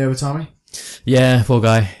about Hideo Itami? Yeah, poor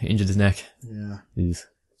guy injured his neck. Yeah. Jeez.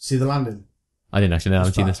 See the landing? I didn't actually know. I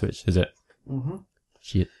haven't seen the switch. Is it? Mm-hmm.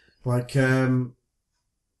 Shit. Like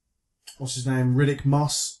what's his name? Riddick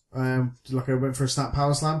Moss. Like I went for a snap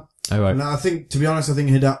power slam. Oh, right. And I think, to be honest,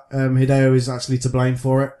 Hideo is actually to blame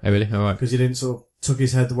for it. Oh, really? Oh, right. Because he didn't sort of took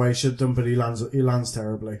his head the way he should have done, but he lands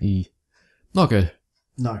terribly. Not good.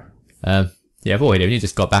 No. Yeah, poor Hideo. He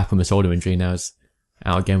just got back from a shoulder injury. Now he's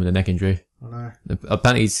out again with a neck injury. I know.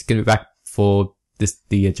 Apparently he's going to be back for the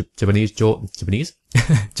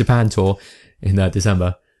Japan tour in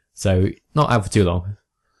December. So not out for too long.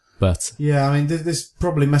 But yeah, I mean, this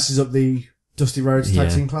probably messes up the Dusty Rhodes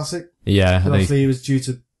Tag Team Classic. Yeah. Obviously he was due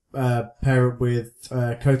to pair up with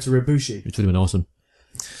Kota Ibushi. Which would have been awesome.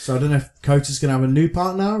 So I don't know if Kota's going to have a new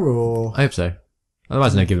partner or... I hope so. I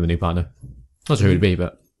imagine they'll give him a new partner. Not sure who it'd be,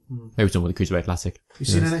 but maybe someone with the Cruiserweight Classic. You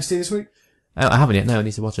seen NXT this week? I haven't yet. No, I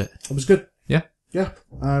need to watch it. It was good. Yeah? Yeah.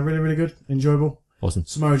 Really, really good. Enjoyable. Awesome.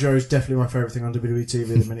 Samoa Joe is definitely my favourite thing on WWE TV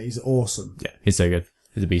at the minute. He's awesome. Yeah, he's so good.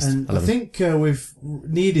 He's a beast. And I think we've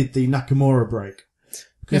needed the Nakamura break.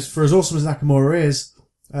 Because for as awesome as Nakamura is,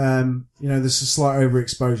 there's a slight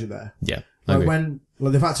overexposure there. Yeah.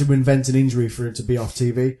 They've had to invent an injury for him to be off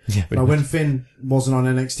TV. Yeah, when Finn wasn't on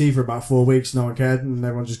NXT for about 4 weeks, no one cared, and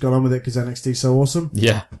everyone just got on with it because NXT's so awesome.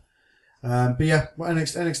 Yeah. But yeah,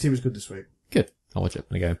 NXT was good this week. Good. I'll watch it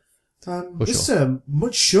when I go. This is a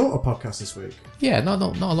much shorter podcast this week. Yeah, not a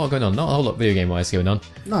lot going on. Not a whole lot video game wise going on.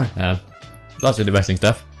 No. Lots of the wrestling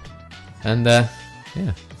stuff. And yeah.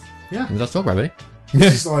 Yeah. Let's talk about it.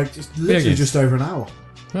 It's like it's literally just over an hour.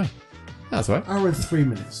 Right. That's all right. Hour and 3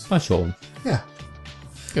 minutes. Nice short one. Yeah.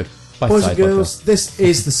 Good. Boys and girls, this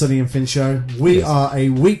is the Sonny and Finn Show. We are a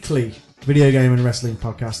weekly video game and wrestling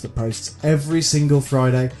podcast that posts every single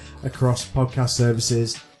Friday across podcast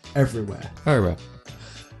services everywhere. Everywhere.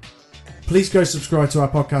 Please go subscribe to our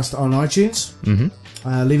podcast on iTunes.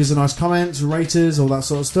 Mm-hmm. Leave us a nice comment, rate us, all that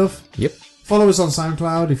sort of stuff. Yep. Follow us on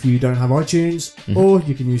SoundCloud if you don't have iTunes, or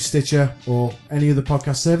you can use Stitcher or any other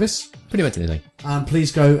podcast service. Pretty much anything. And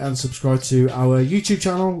please go and subscribe to our YouTube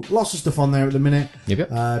channel. Lots of stuff on there at the minute,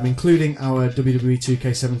 including our WWE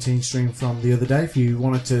 2K17 stream from the other day. If you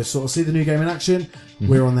wanted to sort of see the new game in action,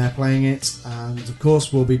 we're on there playing it. And of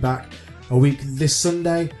course, we'll be back a week this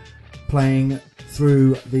Sunday playing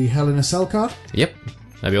through the Hell in a Cell card. Yep.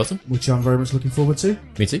 That'd be awesome. Which I'm very much looking forward to.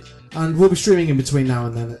 Me too. And we'll be streaming in between now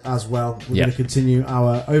and then as well. We're going to continue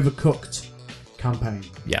our Overcooked campaign.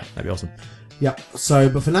 Yeah, that'd be awesome. Yeah.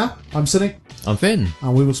 But for now, I'm Sonny. I'm Finn.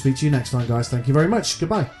 And we will speak to you next time, guys. Thank you very much.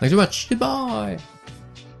 Goodbye. Thanks very much. Goodbye.